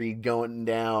battery going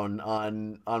down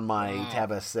on my Tab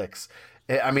S6.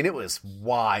 I mean, it was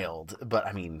wild, but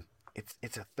I mean,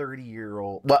 it's a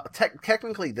 30-year-old. Well,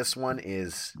 technically, this one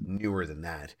is newer than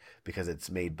that because it's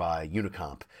made by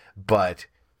Unicomp, but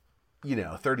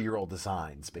 30-year-old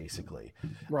designs basically.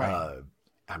 Right.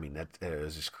 I mean, that it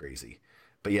was just crazy.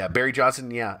 But yeah, Barry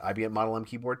Johnson, IBM Model M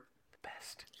keyboard, the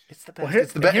best. It's the best. Well,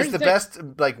 it's the best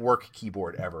like work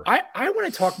keyboard ever. I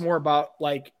want to talk more about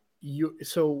like you.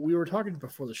 So we were talking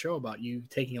before the show about you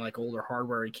taking like older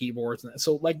hardware and keyboards, and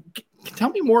so like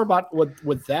tell me more about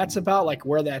what that's about, like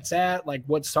where that's at, like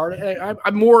what started.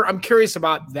 I'm curious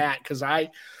about that because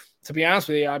to be honest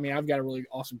with you, I mean, I've got a really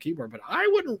awesome keyboard, but I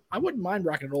wouldn't mind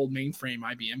rocking an old mainframe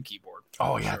IBM keyboard.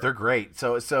 Oh yeah, They're great.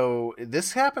 So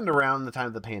this happened around the time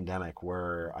of the pandemic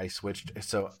where I switched.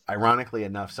 So ironically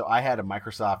enough, I had a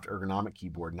Microsoft ergonomic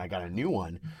keyboard and I got a new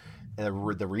one, the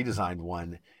redesigned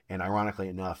one, and ironically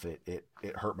enough, it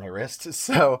hurt my wrist.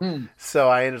 So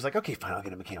I was like, okay, fine, I'll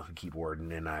get a mechanical keyboard,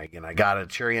 and then I got a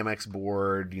Cherry MX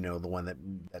board, the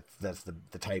one that's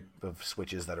the type of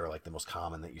switches that are like the most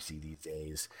common that you see these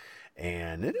days,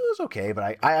 and it was okay.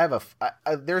 But I have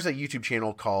there's a YouTube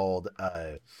channel called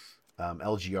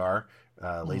LGR.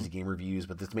 Lazy Game Reviews,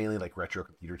 but it's mainly like retro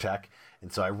computer tech,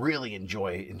 and so I really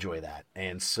enjoy that.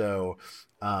 And so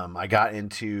I got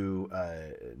into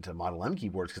Model M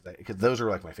keyboards because those are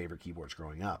like my favorite keyboards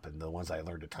growing up, and the ones I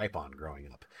learned to type on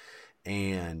growing up.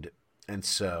 And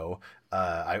so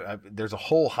there's a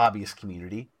whole hobbyist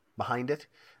community behind it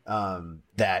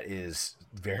that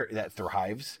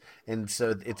thrives, and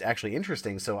so it's actually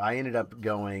interesting. So I ended up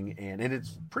going and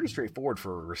it's pretty straightforward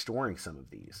for restoring some of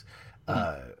these.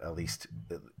 At least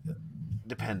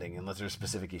depending, unless there's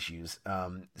specific issues.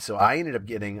 So I ended up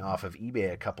getting off of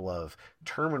eBay a couple of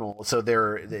terminals. So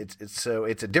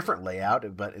it's a different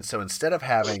layout, but so instead of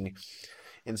having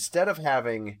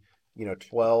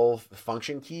 12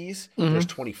 function keys, there's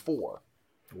 24.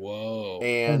 Whoa!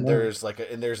 And there's like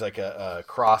a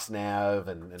cross nav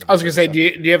and I was gonna say, do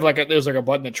you have there's like a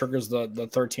button that triggers the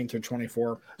 13 through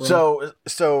 24? So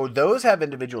those have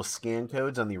individual scan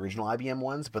codes on the original IBM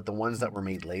ones, but the ones that were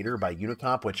made later by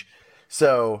Unicomp,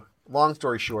 long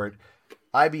story short,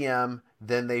 IBM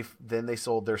then they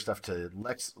sold their stuff to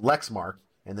Lexmark,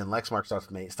 and then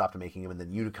Lexmark stopped making them, and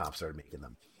then Unicomp started making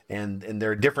them, and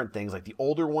there are different things like the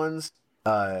older ones.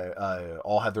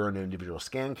 All have their own individual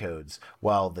scan codes,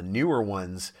 while the newer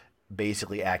ones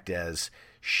basically act as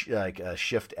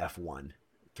Shift F1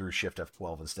 through Shift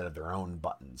F12 instead of their own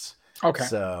buttons. Okay.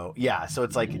 So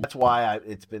it's like that's why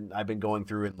I've been going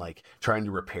through and like trying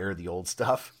to repair the old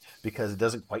stuff because it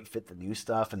doesn't quite fit the new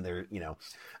stuff, and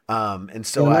and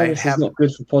so this is not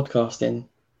good for podcasting,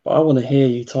 but I want to hear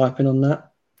you typing on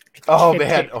that. Oh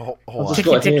man, hold on.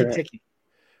 Ticky.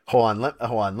 Hold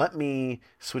on. Let me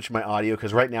switch my audio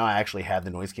because right now I actually have the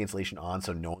noise cancellation on,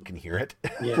 so no one can hear it.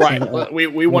 Yeah. Right.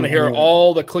 We want to hear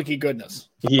all the clicky goodness.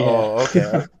 Yeah. Oh,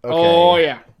 okay. Oh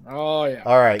yeah.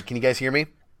 All right. Can you guys hear me?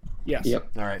 Yes. Yep.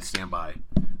 All right. Stand by.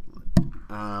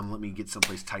 Let me get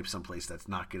type someplace that's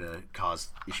not gonna cause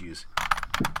issues.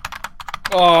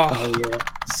 Oh yeah.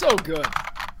 So good.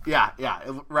 Yeah.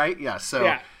 Right. Yeah. So.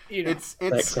 Yeah. It's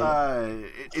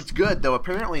good though.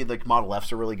 Apparently, like Model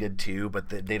Fs are really good too, but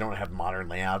they don't have modern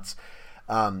layouts.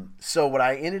 So what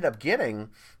I ended up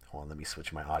getting, hold on, let me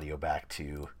switch my audio back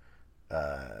to.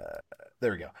 There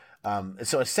we go.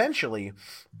 So essentially,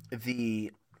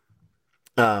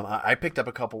 I picked up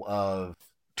a couple of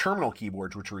terminal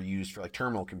keyboards which were used for like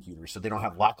terminal computers, so they don't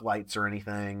have lock lights or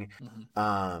anything.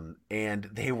 And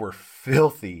they were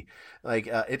filthy. Like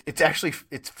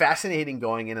it's fascinating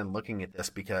going in and looking at this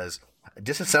because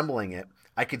disassembling it,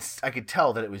 I could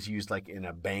tell that it was used like in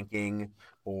a banking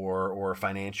or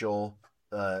financial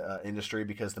industry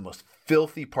because the most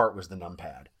filthy part was the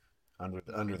numpad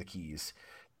under the keys.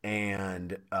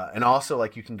 And also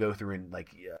like you can go through and like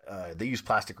they use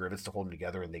plastic rivets to hold them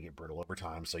together and they get brittle over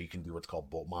time, so you can do what's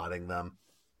called bolt modding them,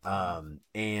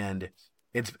 and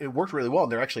it worked really well.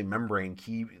 And they're actually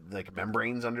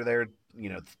membranes under there,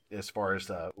 as far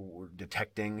as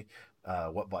detecting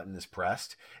what button is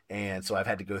pressed. And so I've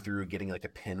had to go through getting like a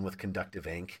pin with conductive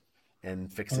ink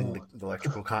and fixing the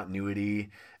electrical continuity.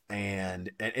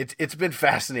 And it's been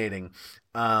fascinating,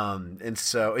 and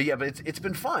so but it's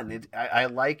been fun. I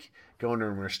like going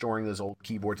and restoring those old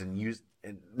keyboards and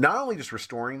not only just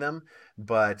restoring them,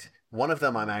 but one of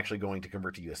them I'm actually going to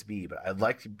convert to USB. But I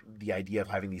like the idea of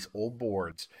having these old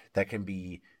boards that can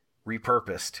be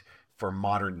repurposed for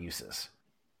modern uses.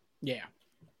 Yeah,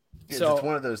 so it's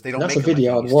one of those. They don't. That's make a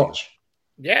video I'd watch.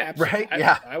 Yeah, absolutely.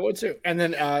 Right. I would too. And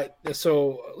then,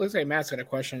 so it looks like Matt's got a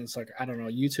question. It's like, I don't know,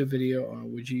 YouTube video.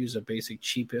 Would you use a basic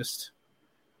cheapest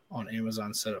on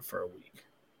Amazon setup for a week?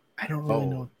 I don't really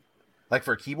know. Like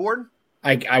for a keyboard?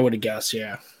 I would have guessed,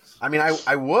 yeah. I mean,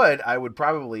 I would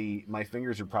probably, my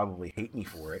fingers would probably hate me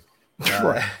for it.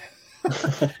 Right.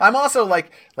 I'm also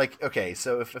like, okay,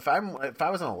 so if I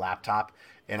was on a laptop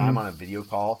and I'm on a video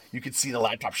call, you could see the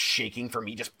laptop shaking from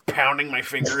me just pounding my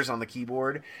fingers on the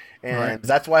keyboard. And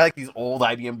that's why like these old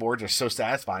IBM boards are so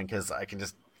satisfying, because I can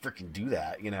just freaking do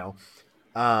that,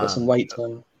 Put some weight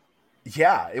on.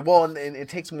 Yeah, and it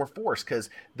takes more force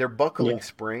because they're buckling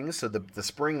springs, so the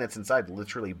spring that's inside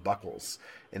literally buckles,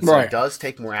 and so it does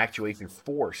take more actuation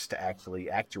force to actually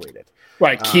actuate it.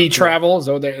 Right, key travel,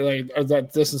 so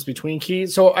that distance between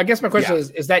keys. So I guess my question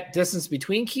is that distance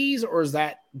between keys, or is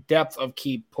that depth of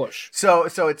key push? So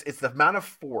it's the amount of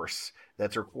force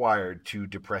that's required to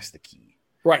depress the key.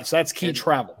 Right, so that's key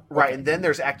travel. Right, and then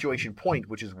there's actuation point,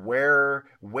 which is where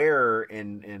where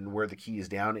the key is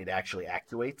down, it actually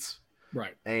actuates.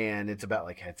 Right, and it's about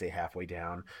like I'd say halfway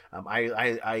down.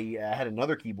 I had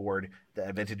another keyboard,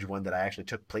 a vintage one, that I actually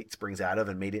took plate springs out of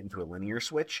and made it into a linear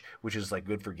switch, which is like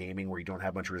good for gaming where you don't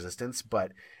have much resistance.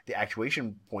 But the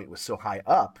actuation point was so high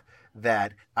up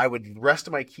that I would rest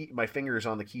my fingers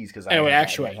on the keys because it would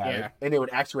actuate, and it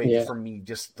would actuate from me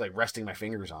just like resting my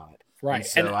fingers on it. Right.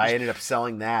 And so I ended up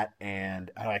selling that,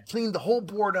 and I cleaned the whole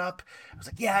board up. I was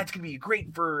like, yeah, it's going to be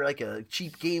great for like a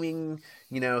cheap gaming,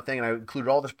 thing. And I included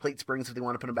all the plate springs if they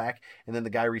want to put them back. And then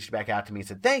the guy reached back out to me and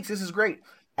said, thanks, this is great.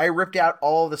 I ripped out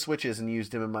all the switches and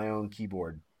used them in my own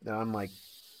keyboard. And I'm like,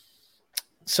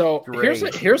 so here's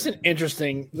an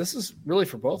interesting, this is really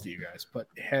for both of you guys, but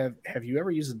have you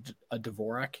ever used a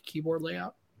Dvorak keyboard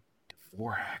layout?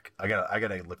 Dvorak. I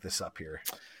gotta look this up here.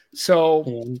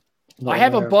 So I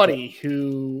have a buddy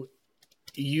who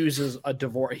uses a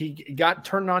Dvorak. He got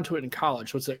turned on to it in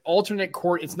college. So it's an alternate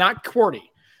chord. It's not QWERTY,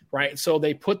 right? So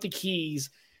they put the keys.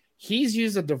 He's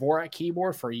used a Dvorak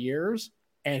keyboard for years,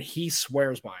 and he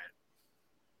swears by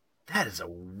it. That is a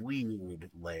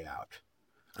weird layout.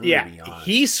 Yeah,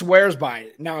 he swears by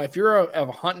it. Now, if you're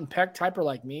a hunt and peck typer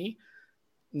like me,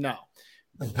 no.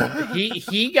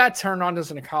 he got turned on to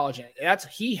this in college.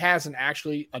 He has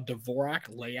actually a Dvorak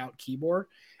layout keyboard.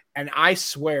 And I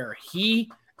swear,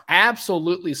 he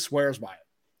absolutely swears by it.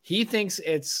 He thinks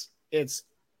it's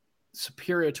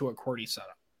superior to a QWERTY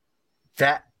setup.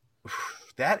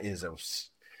 That is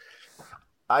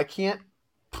I can't.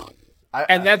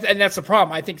 And that's the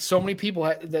problem. I think so many people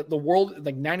the world,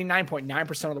 like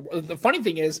 99.9% of the world. The funny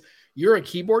thing is, you're a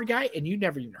keyboard guy and you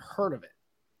never even heard of it.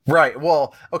 Right.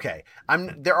 Well, okay.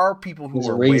 There are people who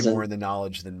are way more in the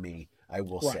knowledge than me. I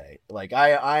will say, like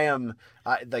I am,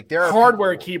 like there are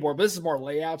hardware keyboard, but this is more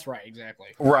layouts, right? Exactly.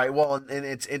 Right. Well, and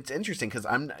it's interesting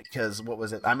because what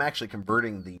was it? I'm actually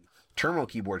converting the terminal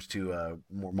keyboards to a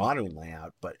more modern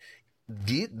layout, but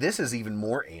this is even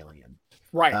more alien.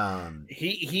 Right.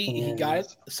 He got it.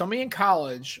 Somebody in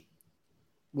college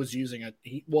was using it.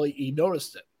 He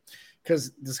noticed it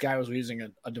because this guy was using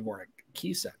a Dvorak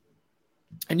key set.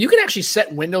 And you can actually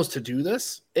set Windows to do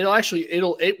this. It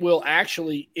will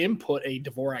actually input a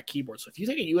Dvorak keyboard. So if you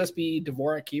take a USB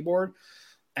Dvorak keyboard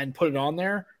and put it on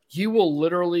there, you will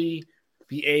literally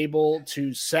be able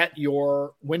to set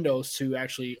your Windows to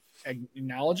actually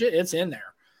acknowledge it. It's in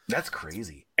there. That's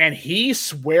crazy. And he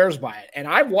swears by it. And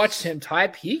I've watched him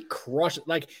type. He crushed it.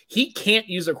 Like, he can't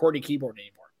use a QWERTY keyboard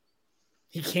anymore.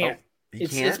 He can't.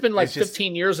 It's been like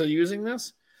 15 years of using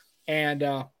this. And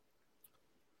I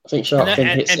think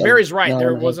and Barry's right.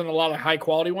 There wasn't a lot of high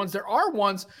quality ones. There are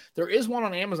ones. There is one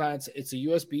on Amazon. It's a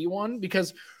USB one,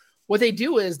 because what they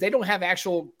do is they don't have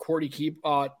actual QWERTY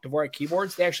Dvorak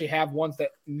keyboards. They actually have ones that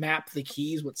map the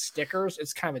keys with stickers.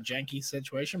 It's kind of a janky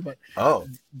situation, but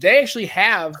they actually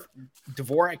have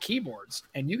Dvorak keyboards,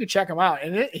 and you can check them out.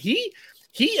 And he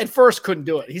at first couldn't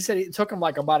do it. He said it took him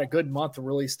like about a good month to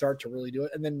really start to really do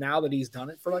it. And then now that he's done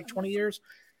it for like 20 years,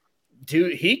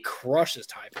 dude, he crushes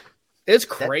typing. It's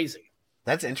crazy.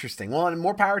 That's interesting. Well, and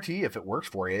more power to you if it works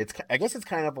for you. I guess it's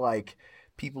kind of like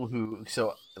people who,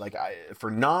 for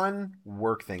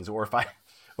non-work things, or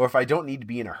if I don't need to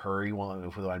be in a hurry while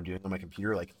I'm doing on my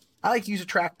computer, like I like to use a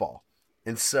trackball.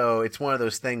 And so it's one of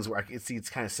those things where it's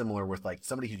kind of similar with like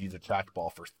somebody who's used a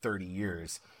trackball for 30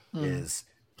 years is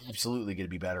absolutely going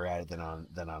to be better at it than on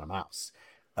a mouse.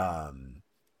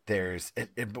 There's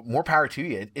more power to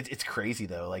you. It's crazy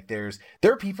though. Like there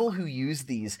are people who use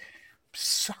these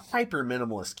hyper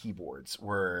minimalist keyboards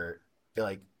where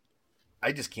like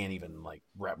I just can't even like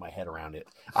wrap my head around it.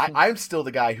 I'm still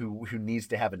the guy who needs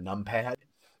to have a numpad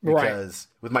because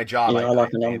with my job, I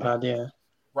like a numpad,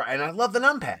 right, and I love the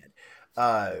numpad.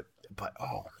 But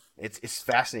it's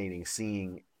fascinating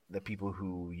seeing the people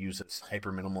who use those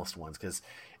hyper minimalist ones, because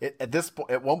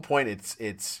at one point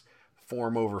it's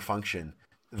form over function,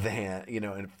 than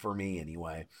and for me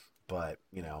anyway. But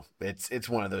it's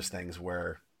one of those things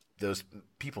where those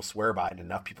people swear by it, and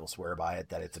enough people swear by it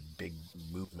that it's a big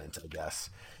movement, I guess.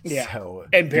 Yeah. So,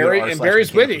 and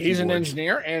Barry's with you. He's an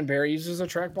engineer, and Barry uses a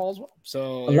trackball as well.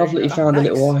 So I love that he found a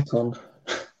little icon.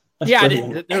 Yeah,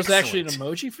 there's actually an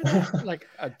emoji for that, like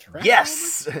a trackball.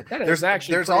 Yes,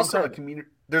 there's also a community.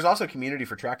 There's also a community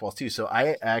for trackballs too. So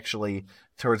I actually,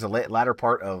 towards the latter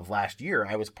part of last year,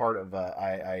 I was part of.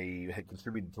 I had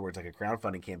contributed towards like a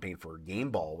crowdfunding campaign for Game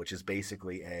Ball, which is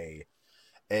basically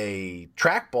a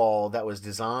trackball that was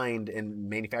designed and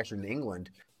manufactured in England.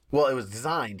 Well, it was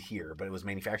designed here, but it was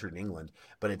manufactured in England.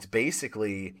 But it's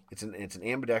basically it's an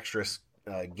ambidextrous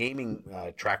gaming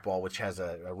trackball, which has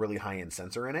a really high-end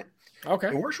sensor in it. Okay,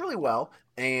 it works really well,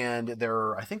 and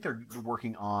I think they're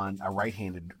working on a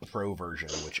right-handed pro version,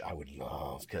 which I would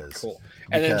love cool.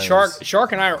 And then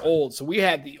Shark and I are old, so we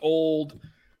had the old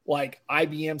like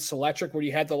IBM Selectric where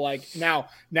you had to like now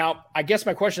I guess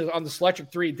my question is on the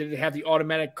Selectric 3, did it have the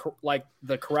automatic like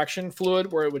the correction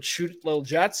fluid where it would shoot little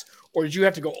jets, or did you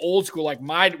have to go old school like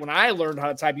when I learned how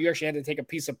to type, you actually had to take a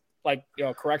piece of like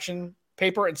correction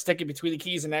paper and stick it between the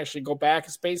keys and actually go back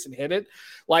a space and hit it?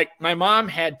 Like my mom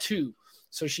had two,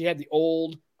 so she had the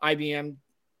old IBM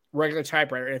regular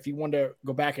typewriter, and if you wanted to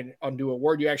go back and undo a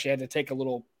word, you actually had to take a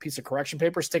little piece of correction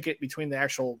paper, stick it between the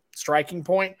actual striking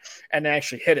point, and then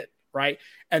actually hit it, right?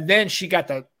 And then she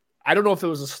got I don't know if it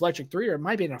was a Selectric 3 or it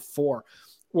might be in a 4,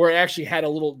 where it actually had a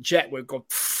little jet where it would go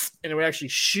and it would actually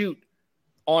shoot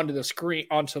onto the screen,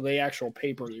 onto the actual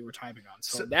paper that you were typing on.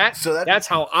 So that's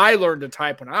how I learned to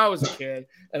type when I was a kid.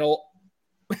 And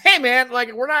hey man, like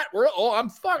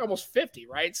I'm almost 50,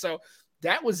 right? So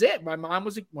that was it. My mom,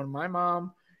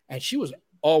 and she was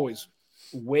always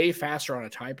way faster on a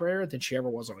typewriter than she ever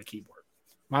was on a keyboard.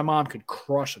 My mom could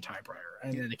crush a typewriter,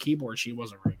 and then the keyboard, she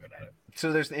wasn't very good at it.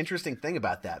 So there's an interesting thing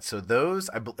about that. So those,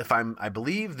 I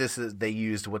believe they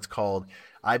used what's called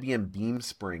IBM beam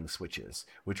spring switches,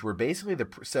 which were basically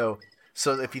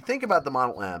so if you think about the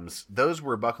Model M's, those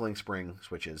were buckling spring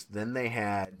switches. Then they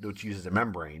had, which uses a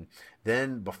membrane.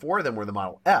 Then before them were the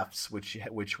Model F's,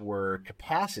 which were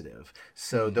capacitive.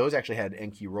 So those actually had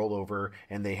NQ rollover,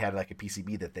 and they had like a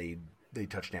PCB that they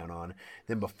touched down on.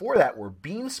 Then before that were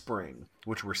beam spring,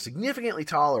 which were significantly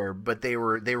taller, but they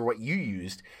were what you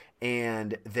used,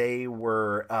 and they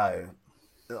were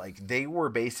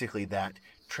basically that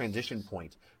transition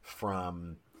point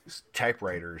from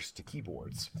typewriters to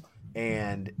keyboards.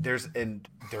 And there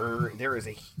is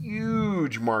a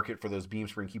huge market for those beam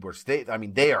spring keyboards. They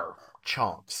are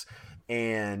chunks,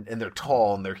 and they're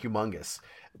tall and they're humongous.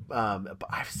 But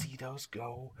I see those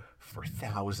go for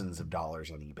thousands of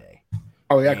dollars on eBay.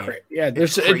 Oh yeah, great. Yeah,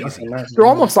 they're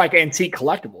almost like antique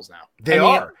collectibles now. They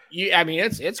are.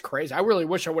 It's crazy. I really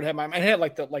wish I would have mine. I had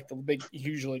like the big,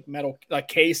 huge like metal like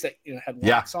case that had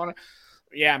locks on it.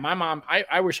 Yeah, my mom.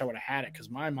 I wish I would have had it because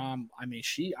my mom. I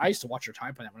used to watch her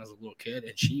type on that when I was a little kid,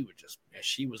 and she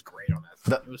was great on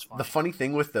that. It was fun. The funny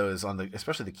thing with those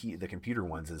especially the computer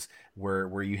ones is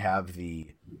where you have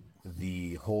the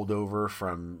holdover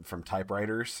from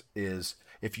typewriters is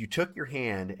if you took your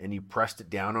hand and you pressed it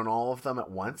down on all of them at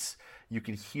once, you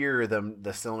could hear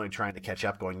the solenoid trying to catch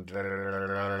up going.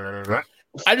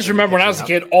 I just remember when I was a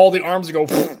kid, all the arms would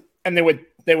go and they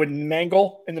would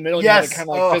mangle in the middle. Yes. You had to kind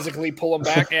of like physically pull them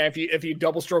back. And if you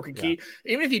double stroke a key,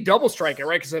 even if you double strike it,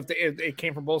 right? Because if it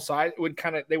came from both sides,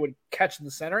 they would catch in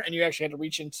the center, and you actually had to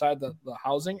reach inside the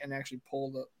housing and actually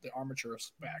pull the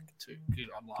armatures back to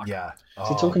unlock. Yeah.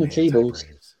 So talking to keyboards,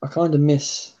 I kind of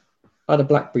miss. I had a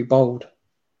BlackBerry Bold,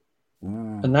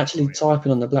 and actually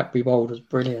typing on the BlackBerry Bold was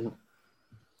brilliant.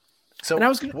 So, and I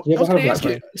was going to ask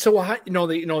you. So, the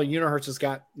Unihertz has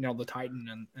got the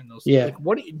Titan and those. Yeah. Like,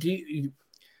 what do you?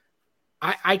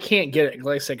 I can't get it,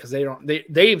 like I said, because they don't. They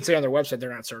even say on their website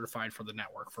they're not certified for the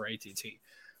network for ATT.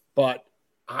 But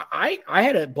I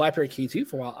had a BlackBerry Key 2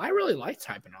 for a while. I really liked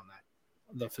typing on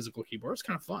the physical keyboard. It's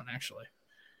kind of fun, actually.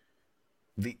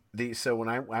 So when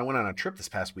I went on a trip this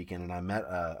past weekend and I met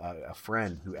a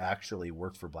friend who actually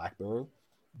worked for BlackBerry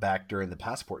back during the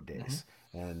Passport days.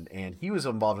 Mm-hmm. And he was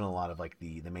involved in a lot of like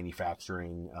the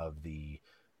manufacturing of the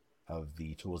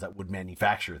tools that would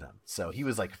manufacture them. So he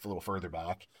was like a little further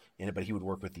back in it, but he would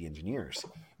work with the engineers.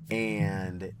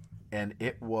 And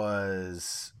it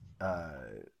was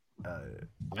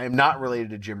I am not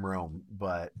related to Jim Rome,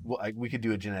 but we could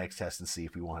do a genetics test and see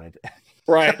if we wanted.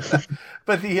 Right.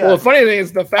 But the funny thing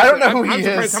is the fact I don't know who I'm he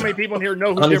surprised is. How many people in here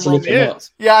know who Jim Rome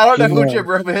is? Yeah, I don't know who Jim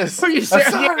Rome is.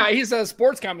 He's a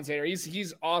sports commentator.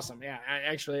 He's awesome. Yeah,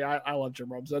 I love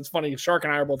Jim Rome. So that's funny. Shark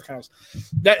and I are both kind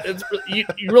of you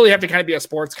really have to kind of be a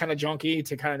sports kind of junkie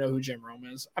to kind of know who Jim Rome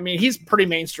is. I mean, he's pretty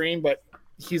mainstream, but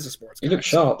He's a sports guy. You look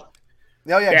sharp.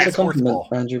 Oh yeah, it's a compliment,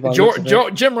 Andrew.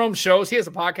 Jim Rome shows. He has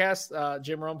a podcast.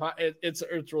 Jim Rome. It's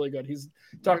really good. He's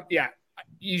talking. Yeah,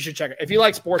 you should check it if you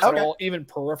like sports at all, even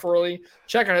peripherally.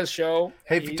 Check out his show.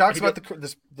 Hey, if he talks about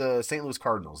the St. Louis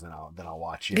Cardinals, then I'll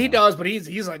watch. He does, but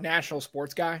he's a national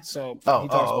sports guy. So he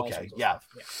talks about okay, yeah.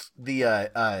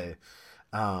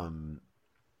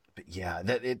 But yeah,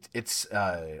 that it's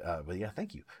but yeah,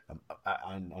 thank you.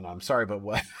 And I'm sorry, but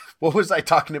what was I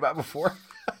talking about before?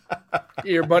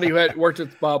 Your buddy who had worked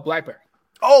with BlackBerry.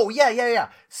 Oh yeah.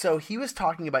 So he was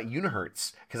talking about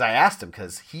Unihertz because I asked him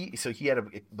because he had a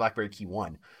BlackBerry Key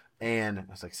 1, and I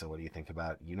was like, so what do you think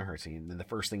about Unihertz? And then the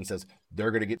first thing he says,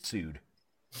 they're gonna get sued.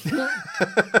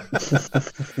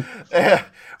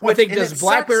 Does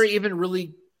BlackBerry even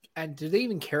really? And do they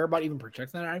even care about even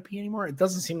protecting that IP anymore? It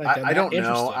doesn't seem like that. I don't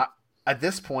know. At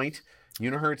this point,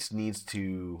 Unihertz needs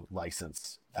to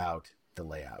license out the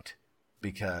layout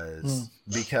because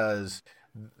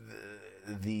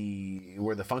the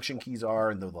where the function keys are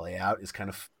and the layout is kind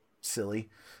of silly,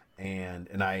 and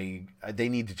they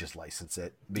need to just license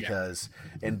it because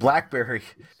and BlackBerry,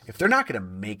 if they're not going to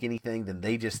make anything, then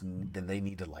they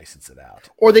need to license it out,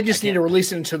 or they just need to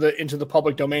release it into the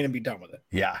public domain and be done with it.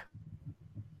 Yeah.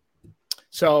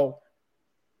 So,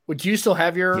 would you still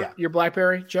have your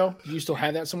BlackBerry, Joe? Do you still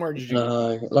have that somewhere? Or did you?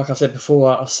 No, like I said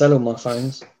before, I sell all my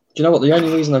phones. Do you know what? The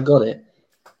only reason I got it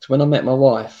is when I met my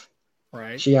wife.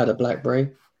 Right. She had a BlackBerry.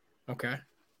 Okay.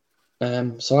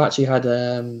 So I actually had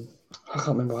I can't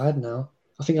remember what I had now.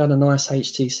 I think I had a nice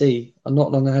HTC. I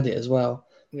not long had it as well.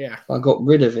 Yeah. I got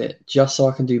rid of it just so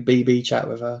I can do BB chat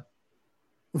with her.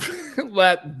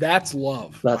 That's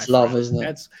love. That's love, isn't it?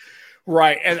 That's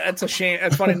right, and that's a shame.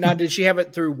 That's funny. Now, did she have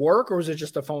it through work, or was it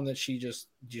just a phone that she just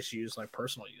used like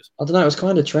personal use? I don't know. It was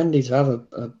kind of trendy to have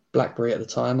a BlackBerry at the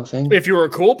time, I think. If you were a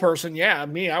cool person, yeah.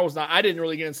 Me, I was not. I didn't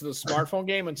really get into the smartphone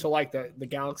game until like the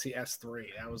Galaxy S3.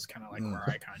 That was kind of like where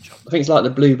I kind of jumped. I think it's like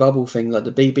the blue bubble thing. Like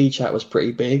the BB chat was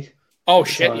pretty big. Oh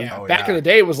shit, yeah. Back in the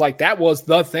day, it was like that was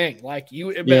the thing. Like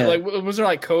like was there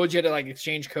like codes you had to like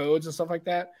exchange codes and stuff like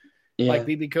that? Yeah. Like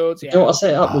BB codes. Yeah. You know what, I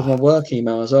set it up with my work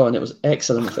email as well, and it was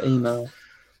excellent for email.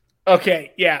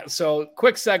 Okay, yeah. So,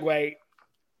 quick segue.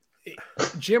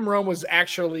 Jim Rome was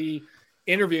actually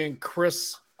interviewing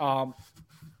Chris. Oh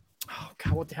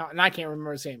God, what the hell? And I can't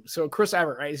remember his name. So Chris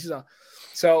Everett, right? He's a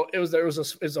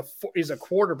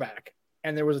quarterback,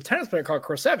 and there was a tennis player called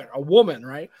Chris Everett, a woman,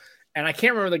 right? And I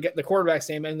can't remember the quarterback's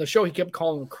name. And in the show, he kept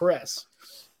calling him Chris,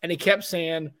 and he kept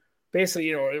saying.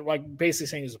 Basically, basically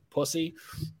saying he's a pussy.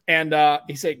 And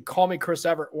he said, call me Chris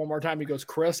Everett one more time. He goes,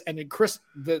 Chris. And then Chris,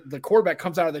 the quarterback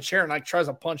comes out of the chair and like tries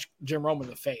to punch Jim Rome in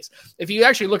the face. If you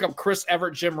actually look up Chris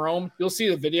Everett, Jim Rome, you'll see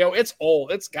the video. It's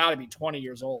old. It's got to be 20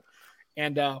 years old.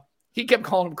 And he kept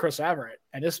calling him Chris Everett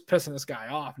and just pissing this guy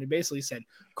off. And he basically said,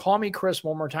 call me Chris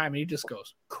one more time. And he just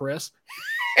goes, Chris.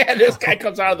 And this guy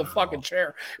comes out of the fucking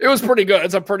chair. It was pretty good.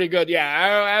 It's a pretty good. Yeah,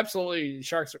 I absolutely.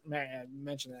 Sharks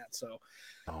mentioned that. So.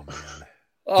 Oh man!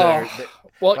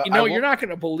 Well, you're not going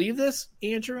to believe this,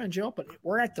 Andrew and Joe, but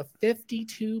we're at the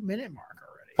 52-minute mark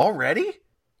already. Already?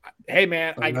 Hey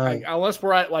man, unless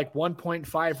we're at like 1.5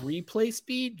 replay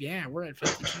speed, yeah, we're at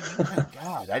 52 minutes. Oh,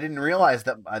 God, I didn't realize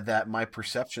that my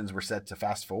perceptions were set to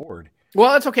fast forward.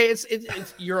 Well, it's okay.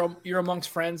 It's you're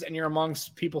amongst friends and you're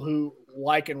amongst people who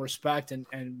like and respect and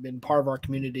been part of our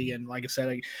community. And like I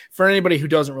said, for anybody who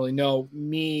doesn't really know,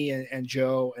 me and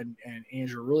Joe and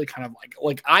Andrew really kind of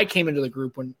like I came into the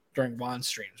group during Juan's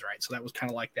streams, right? So that was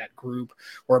kind of like that group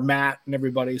or Matt and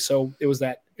everybody. So it was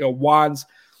that Juan's.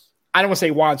 I don't want to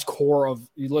say Juan's core of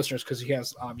listeners because he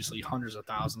has obviously hundreds of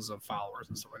thousands of followers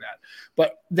and stuff like that.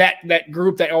 But that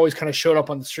group that always kind of showed up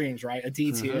on the streams, right?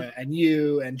 Aditya and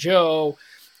you and Joe.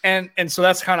 And so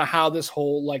that's kind of how this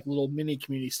whole like little mini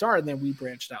community started. And then we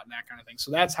branched out and that kind of thing. So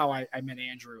that's how I met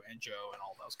Andrew and Joe and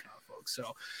all those kind of folks.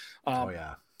 So,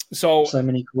 so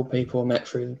many cool people I met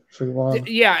through Juan.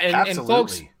 Yeah. And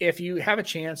folks, if you have a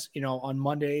chance, on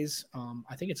Mondays,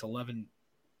 I think it's 11,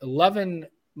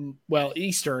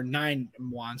 Eastern, 9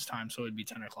 Juan's time, so it'd be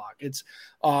 10 o'clock. It's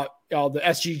the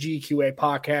SGGQA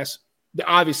podcast.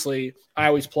 Obviously, I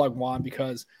always plug Juan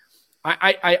because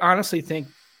I honestly think,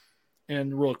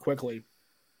 and real quickly,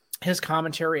 his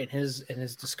commentary and his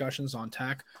discussions on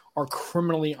tech are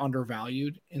criminally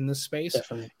undervalued in this space.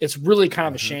 Definitely. It's really kind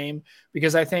of a shame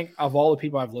because I think of all the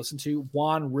people I've listened to,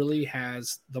 Juan really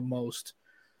has the most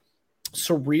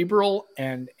cerebral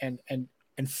and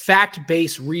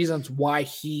fact-based reasons why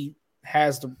he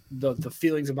has the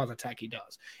feelings about the tech he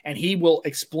does. And he will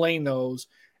explain those,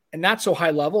 and not so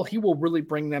high level. He will really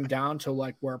bring them down to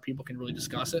like where people can really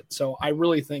discuss it. So I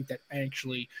really think that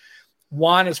actually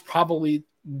Juan is probably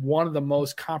one of the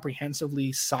most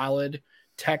comprehensively solid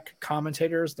tech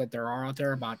commentators that there are out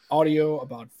there about audio,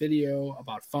 about video,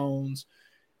 about phones,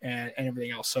 and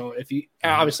everything else. So if you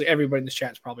obviously everybody in this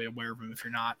chat is probably aware of him. If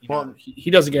you're not,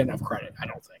 he doesn't get enough credit, I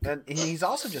don't think. And he's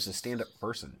also just a stand-up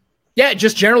person. Yeah,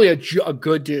 just generally a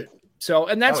good dude. So,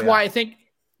 and that's why I think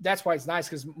that's why it's nice,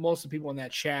 because most of the people in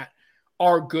that chat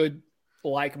are good,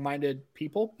 like-minded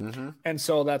people, and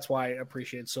so that's why I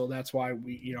appreciate it. So that's why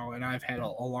we, and I've had a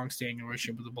long-standing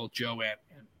relationship with both Joe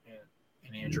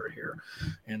and Andrew here,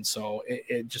 and so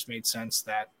it just made sense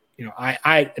that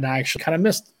I actually kind of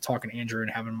missed talking to Andrew and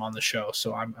having him on the show.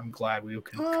 So I'm glad we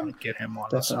can kind of get him on.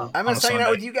 I'm gonna hang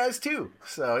out with you guys too.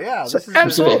 So yeah, this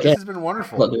has been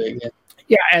wonderful.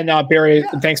 Yeah, and Barry,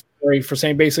 thanks Barry for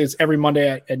saying basically it's every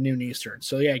Monday at noon Eastern.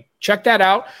 So yeah, check that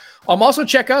out. Also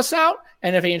check us out,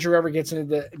 and if Andrew ever gets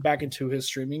back into his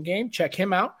streaming game, check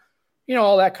him out.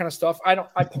 All that kind of stuff. I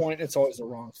point. It's always the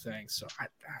wrong thing. So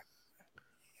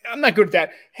I'm not good at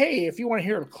that. Hey, if you want to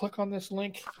hear it, click on this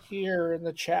link here in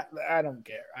the chat. I don't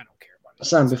care. I don't care about it.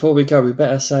 Sam, before we go, we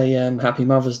better say Happy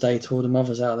Mother's Day to all the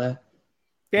mothers out there.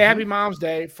 Yeah, Happy Mom's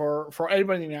Day for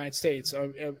anybody in the United States.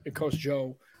 Coach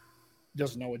Joe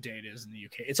doesn't know what day it is in the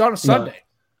UK. It's on a Sunday.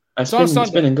 No, it's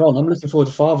been and gone. I'm looking forward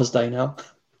to Father's Day now.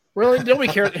 Really? Don't we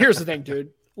care? Here's the thing, dude.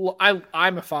 Well,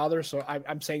 I'm a father, so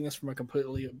I'm saying this from a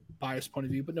completely biased point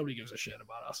of view, but nobody gives a shit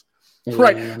about us. Yeah,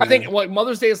 right. Yeah. I think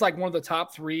Mother's Day is like one of the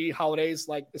top 3 holidays,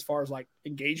 like as far as like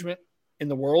engagement in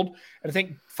the world. And I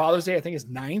think Father's Day, is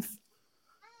 9th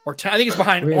or 10th. I think it's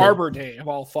behind Arbor Day of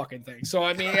all fucking things. So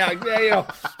I mean, yeah.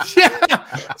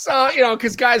 So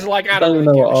because guys are like, I don't really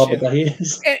know what Arbor Day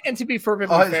is. And to be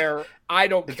perfectly fair, I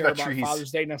don't care about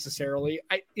Father's Day necessarily.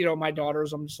 My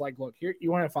daughters, I'm just like, look, here,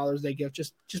 you want a Father's Day gift?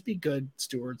 Just be good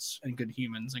stewards and good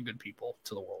humans and good people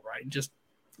to the world, right? And just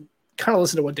kind of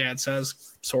listen to what Dad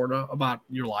says, sort of, about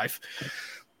your life.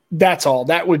 That's all.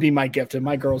 That would be my gift. And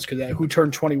my girls who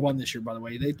turned 21 this year, by the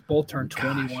way, they both turned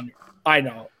 21. Gosh. I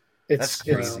know. That's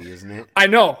crazy, isn't it? I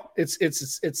know.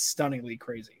 It's stunningly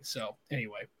crazy. So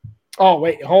anyway. Oh,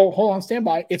 wait. Hold on. Stand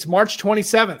by. It's March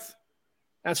 27th.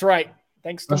 That's right.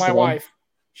 Thanks to my wife.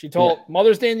 She told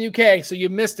Mother's Day in the UK, so you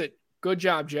missed it. Good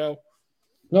job, Joe.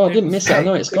 No, I didn't miss it. I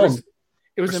know it's gone.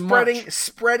 It was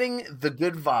spreading the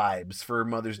good vibes for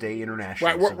Mother's Day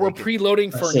International. Right, we're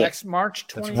preloading for next March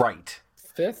 25th. That's right.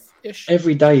 5th-ish.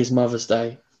 Every day is Mother's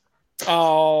Day.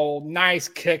 Oh, nice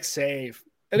kick save.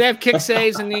 They have kick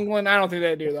saves in England. I don't think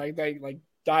they do. They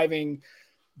diving,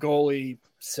 goalie,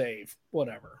 save,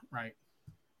 whatever. Right.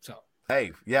 So.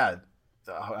 Hey, yeah.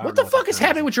 What the fuck is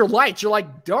happening with your lights? You're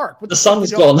like dark. The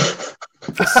sun's gone.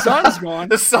 The sun's gone.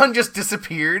 The sun just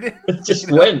disappeared. It just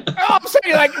went. Oh, I'm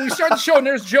saying, like, we start the show and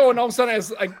there's Joe, and all of a sudden,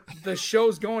 as like the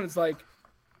show's going, it's like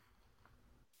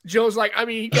Joe's like, I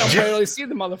mean, you can't barely see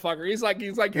the motherfucker. He's like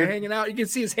you're hanging out. You can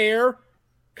see his hair,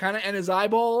 kind of, and his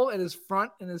eyeball, and his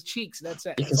front, and his cheeks. That's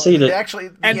it. You can see that. Actually,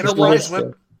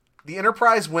 the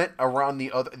Enterprise went around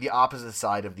the opposite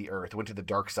side of the Earth. Went to the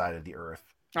dark side of the Earth.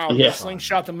 Oh, yeah.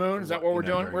 Slingshot the moon. Is that what we're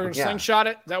doing? We're going to slingshot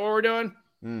it. Is that what we're doing?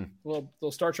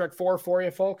 Little Star Trek 4 for you,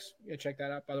 folks. Yeah, check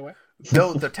that out, by the way.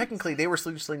 No, technically they were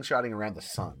slingshotting around the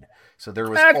sun, so there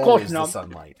was always the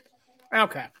sunlight.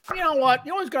 Okay. You know what?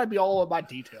 You always got to be all about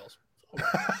details.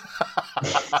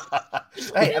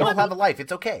 Hey, I don't have a life.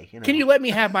 It's okay. Can you let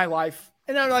me have my life?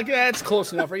 And I'm like, that's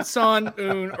close enough. Right? Sun,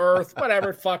 moon, Earth,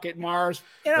 whatever. Fuck it, Mars.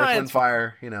 Earth and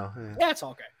fire. That's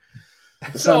okay.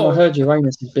 So I heard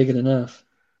Uranus is bigger than Earth.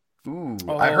 Ooh,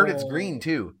 I heard it's green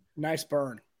too. Nice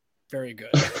burn. Very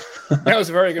good. That was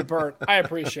a very good burn. I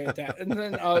appreciate that. And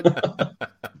then,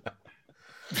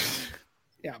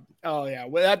 yeah. Oh, yeah.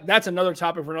 Well, that's another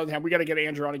topic for another time. We got to get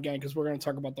Andrew on again because we're going to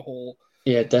talk about the whole.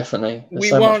 Yeah, definitely.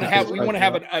 We want to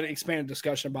have an expanded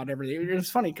discussion about everything. It's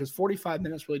funny because 45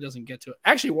 minutes really doesn't get to it.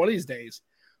 Actually, one of these days,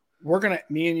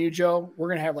 me and you, Joe,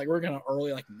 we're going to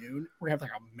early, like noon. We're going to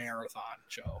have like a marathon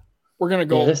show. We're going to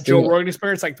go Joe Rogan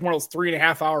Experience, like one of those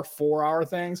 3.5 hour, 4 hour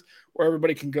things where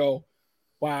everybody can go,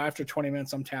 wow, after 20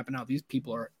 minutes, I'm tapping out. These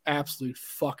people are absolute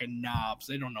fucking knobs.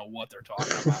 They don't know what they're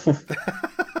talking about.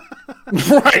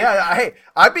 Right. Yeah, hey,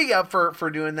 I'd be up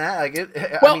for doing that.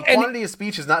 Like quantity of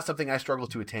speech is not something I struggle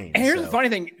to attain. And here's the funny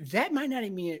thing. That might not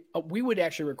even be we would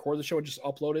actually record the show and just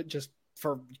upload it just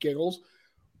for giggles.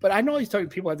 But I know these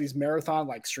people have these marathon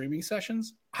like streaming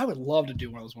sessions. I would love to do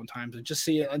one of those one time and just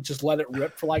see it and just let it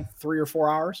rip for like 3 or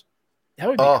 4 hours. That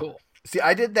would be cool. See,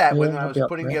 I did that when I was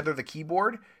putting together the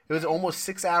keyboard. It was almost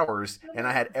 6 hours, and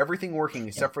I had everything working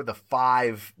except for the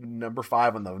number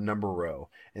 5 on the number row.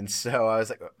 And so I was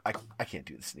like, I can't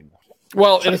do this anymore.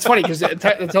 Well, and it's funny because it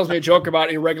tells me a joke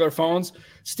about irregular phones.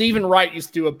 Stephen Wright used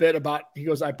to do a bit about, he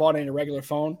goes, I bought an irregular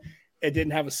phone. it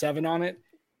didn't have a 7 on it.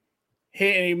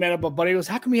 And he met up a buddy. He goes,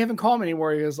 how come you haven't called me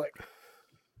anymore? He was like,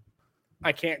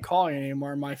 I can't call you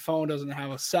anymore. My phone doesn't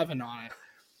have a 7 on it.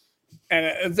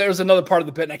 And there's another part of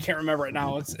the bit, and I can't remember right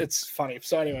now. It's funny.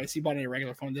 So anyways, he bought a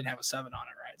regular phone, didn't have a 7 on it,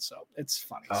 right? So it's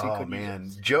funny. So oh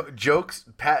man, jokes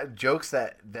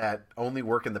that only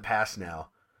work in the past now.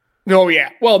 No, yeah.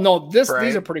 Well, no, these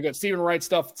are pretty good. Stephen Wright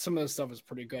stuff. Some of this stuff is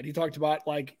pretty good. He talked about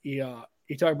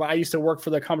I used to work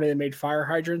for the company that made fire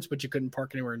hydrants, but you couldn't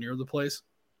park anywhere near the place.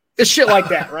 It's shit like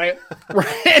that, right?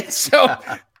 Right. So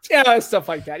yeah, stuff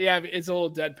like that. Yeah, it's a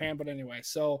little deadpan, but anyway.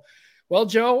 So, well,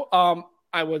 Joe,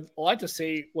 I would like to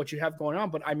say what you have going on,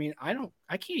 but I mean, I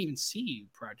can't even see you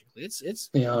practically. It's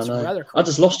I know. Rather cool. I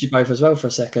just lost you both as well for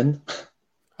a second.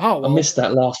 Oh, well, I missed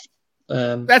that last.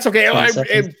 That's okay.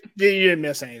 You didn't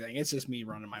miss anything. It's just me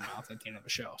running my mouth at the end of the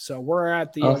show. So we're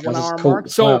at the 1 hour mark.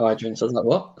 So hydrants. I was like,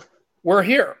 what? We're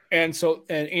here, and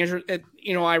Andrew,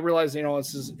 I realize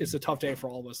it's a tough day for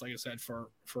all of us. Like I said, for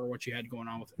what you had going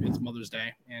on with it's Mother's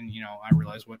Day, and I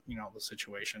realize what the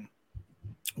situation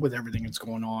with everything that's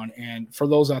going on. And for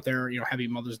those out there, happy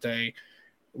Mother's Day.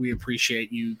 We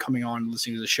appreciate you coming on and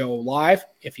listening to the show live.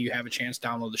 If you have a chance,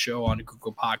 download the show on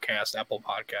Google Podcasts, Apple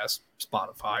Podcasts,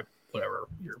 Spotify, whatever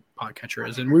your podcatcher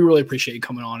is. And we really appreciate you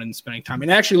coming on and spending time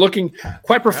and actually looking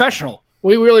quite professional.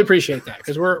 We really appreciate that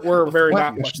because we're very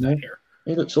not much that here.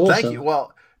 It looks awesome. Thank you.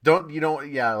 Well,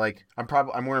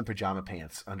 I'm wearing pajama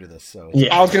pants under this. So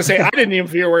yeah. I was gonna say I didn't even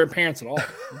feel you're wearing pants at all.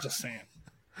 I'm just saying.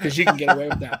 Because you can get away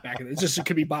with that back in it. It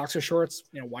could be boxer shorts,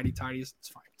 whitey tighties. It's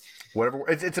fine. Whatever.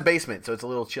 It's a basement, so it's a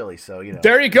little chilly. So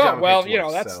There you go. Well,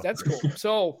 that's cool.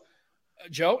 So,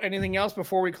 Joe, anything else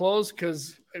before we close?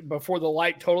 Because before the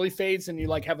light totally fades and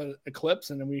you have an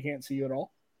eclipse and then we can't see you at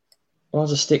all. I'll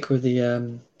just stick with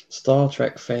the Star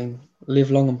Trek thing. Live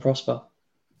long and prosper.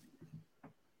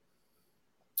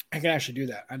 I can actually do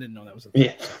that. I didn't know that was a thing.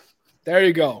 Yeah. There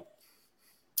you go.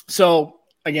 So.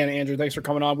 Again, Andrew, thanks for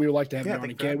coming on. We would like to have you on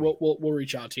again. We'll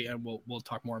reach out to you and we'll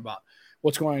talk more about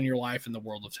what's going on in your life and the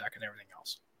world of tech and everything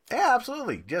else. Yeah,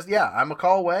 absolutely. I'm a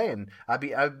call away, and I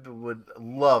would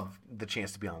love the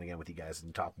chance to be on again with you guys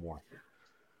and talk more.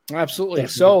 Absolutely.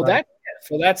 So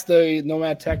that's the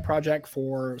Nomad Tech Project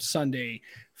for Sunday,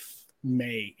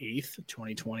 May 8th,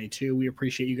 2022. We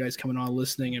appreciate you guys coming on,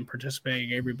 listening, and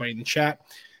participating. Everybody in the chat.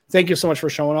 Thank you so much for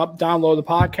showing up. Download the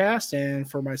podcast. And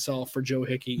for myself, for Joe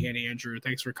Hickey and Andrew,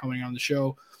 thanks for coming on the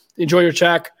show. Enjoy your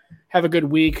check. Have a good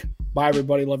week. Bye,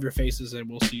 everybody. Love your faces. And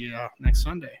we'll see you next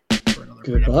Sunday for another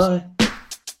great episode. Goodbye.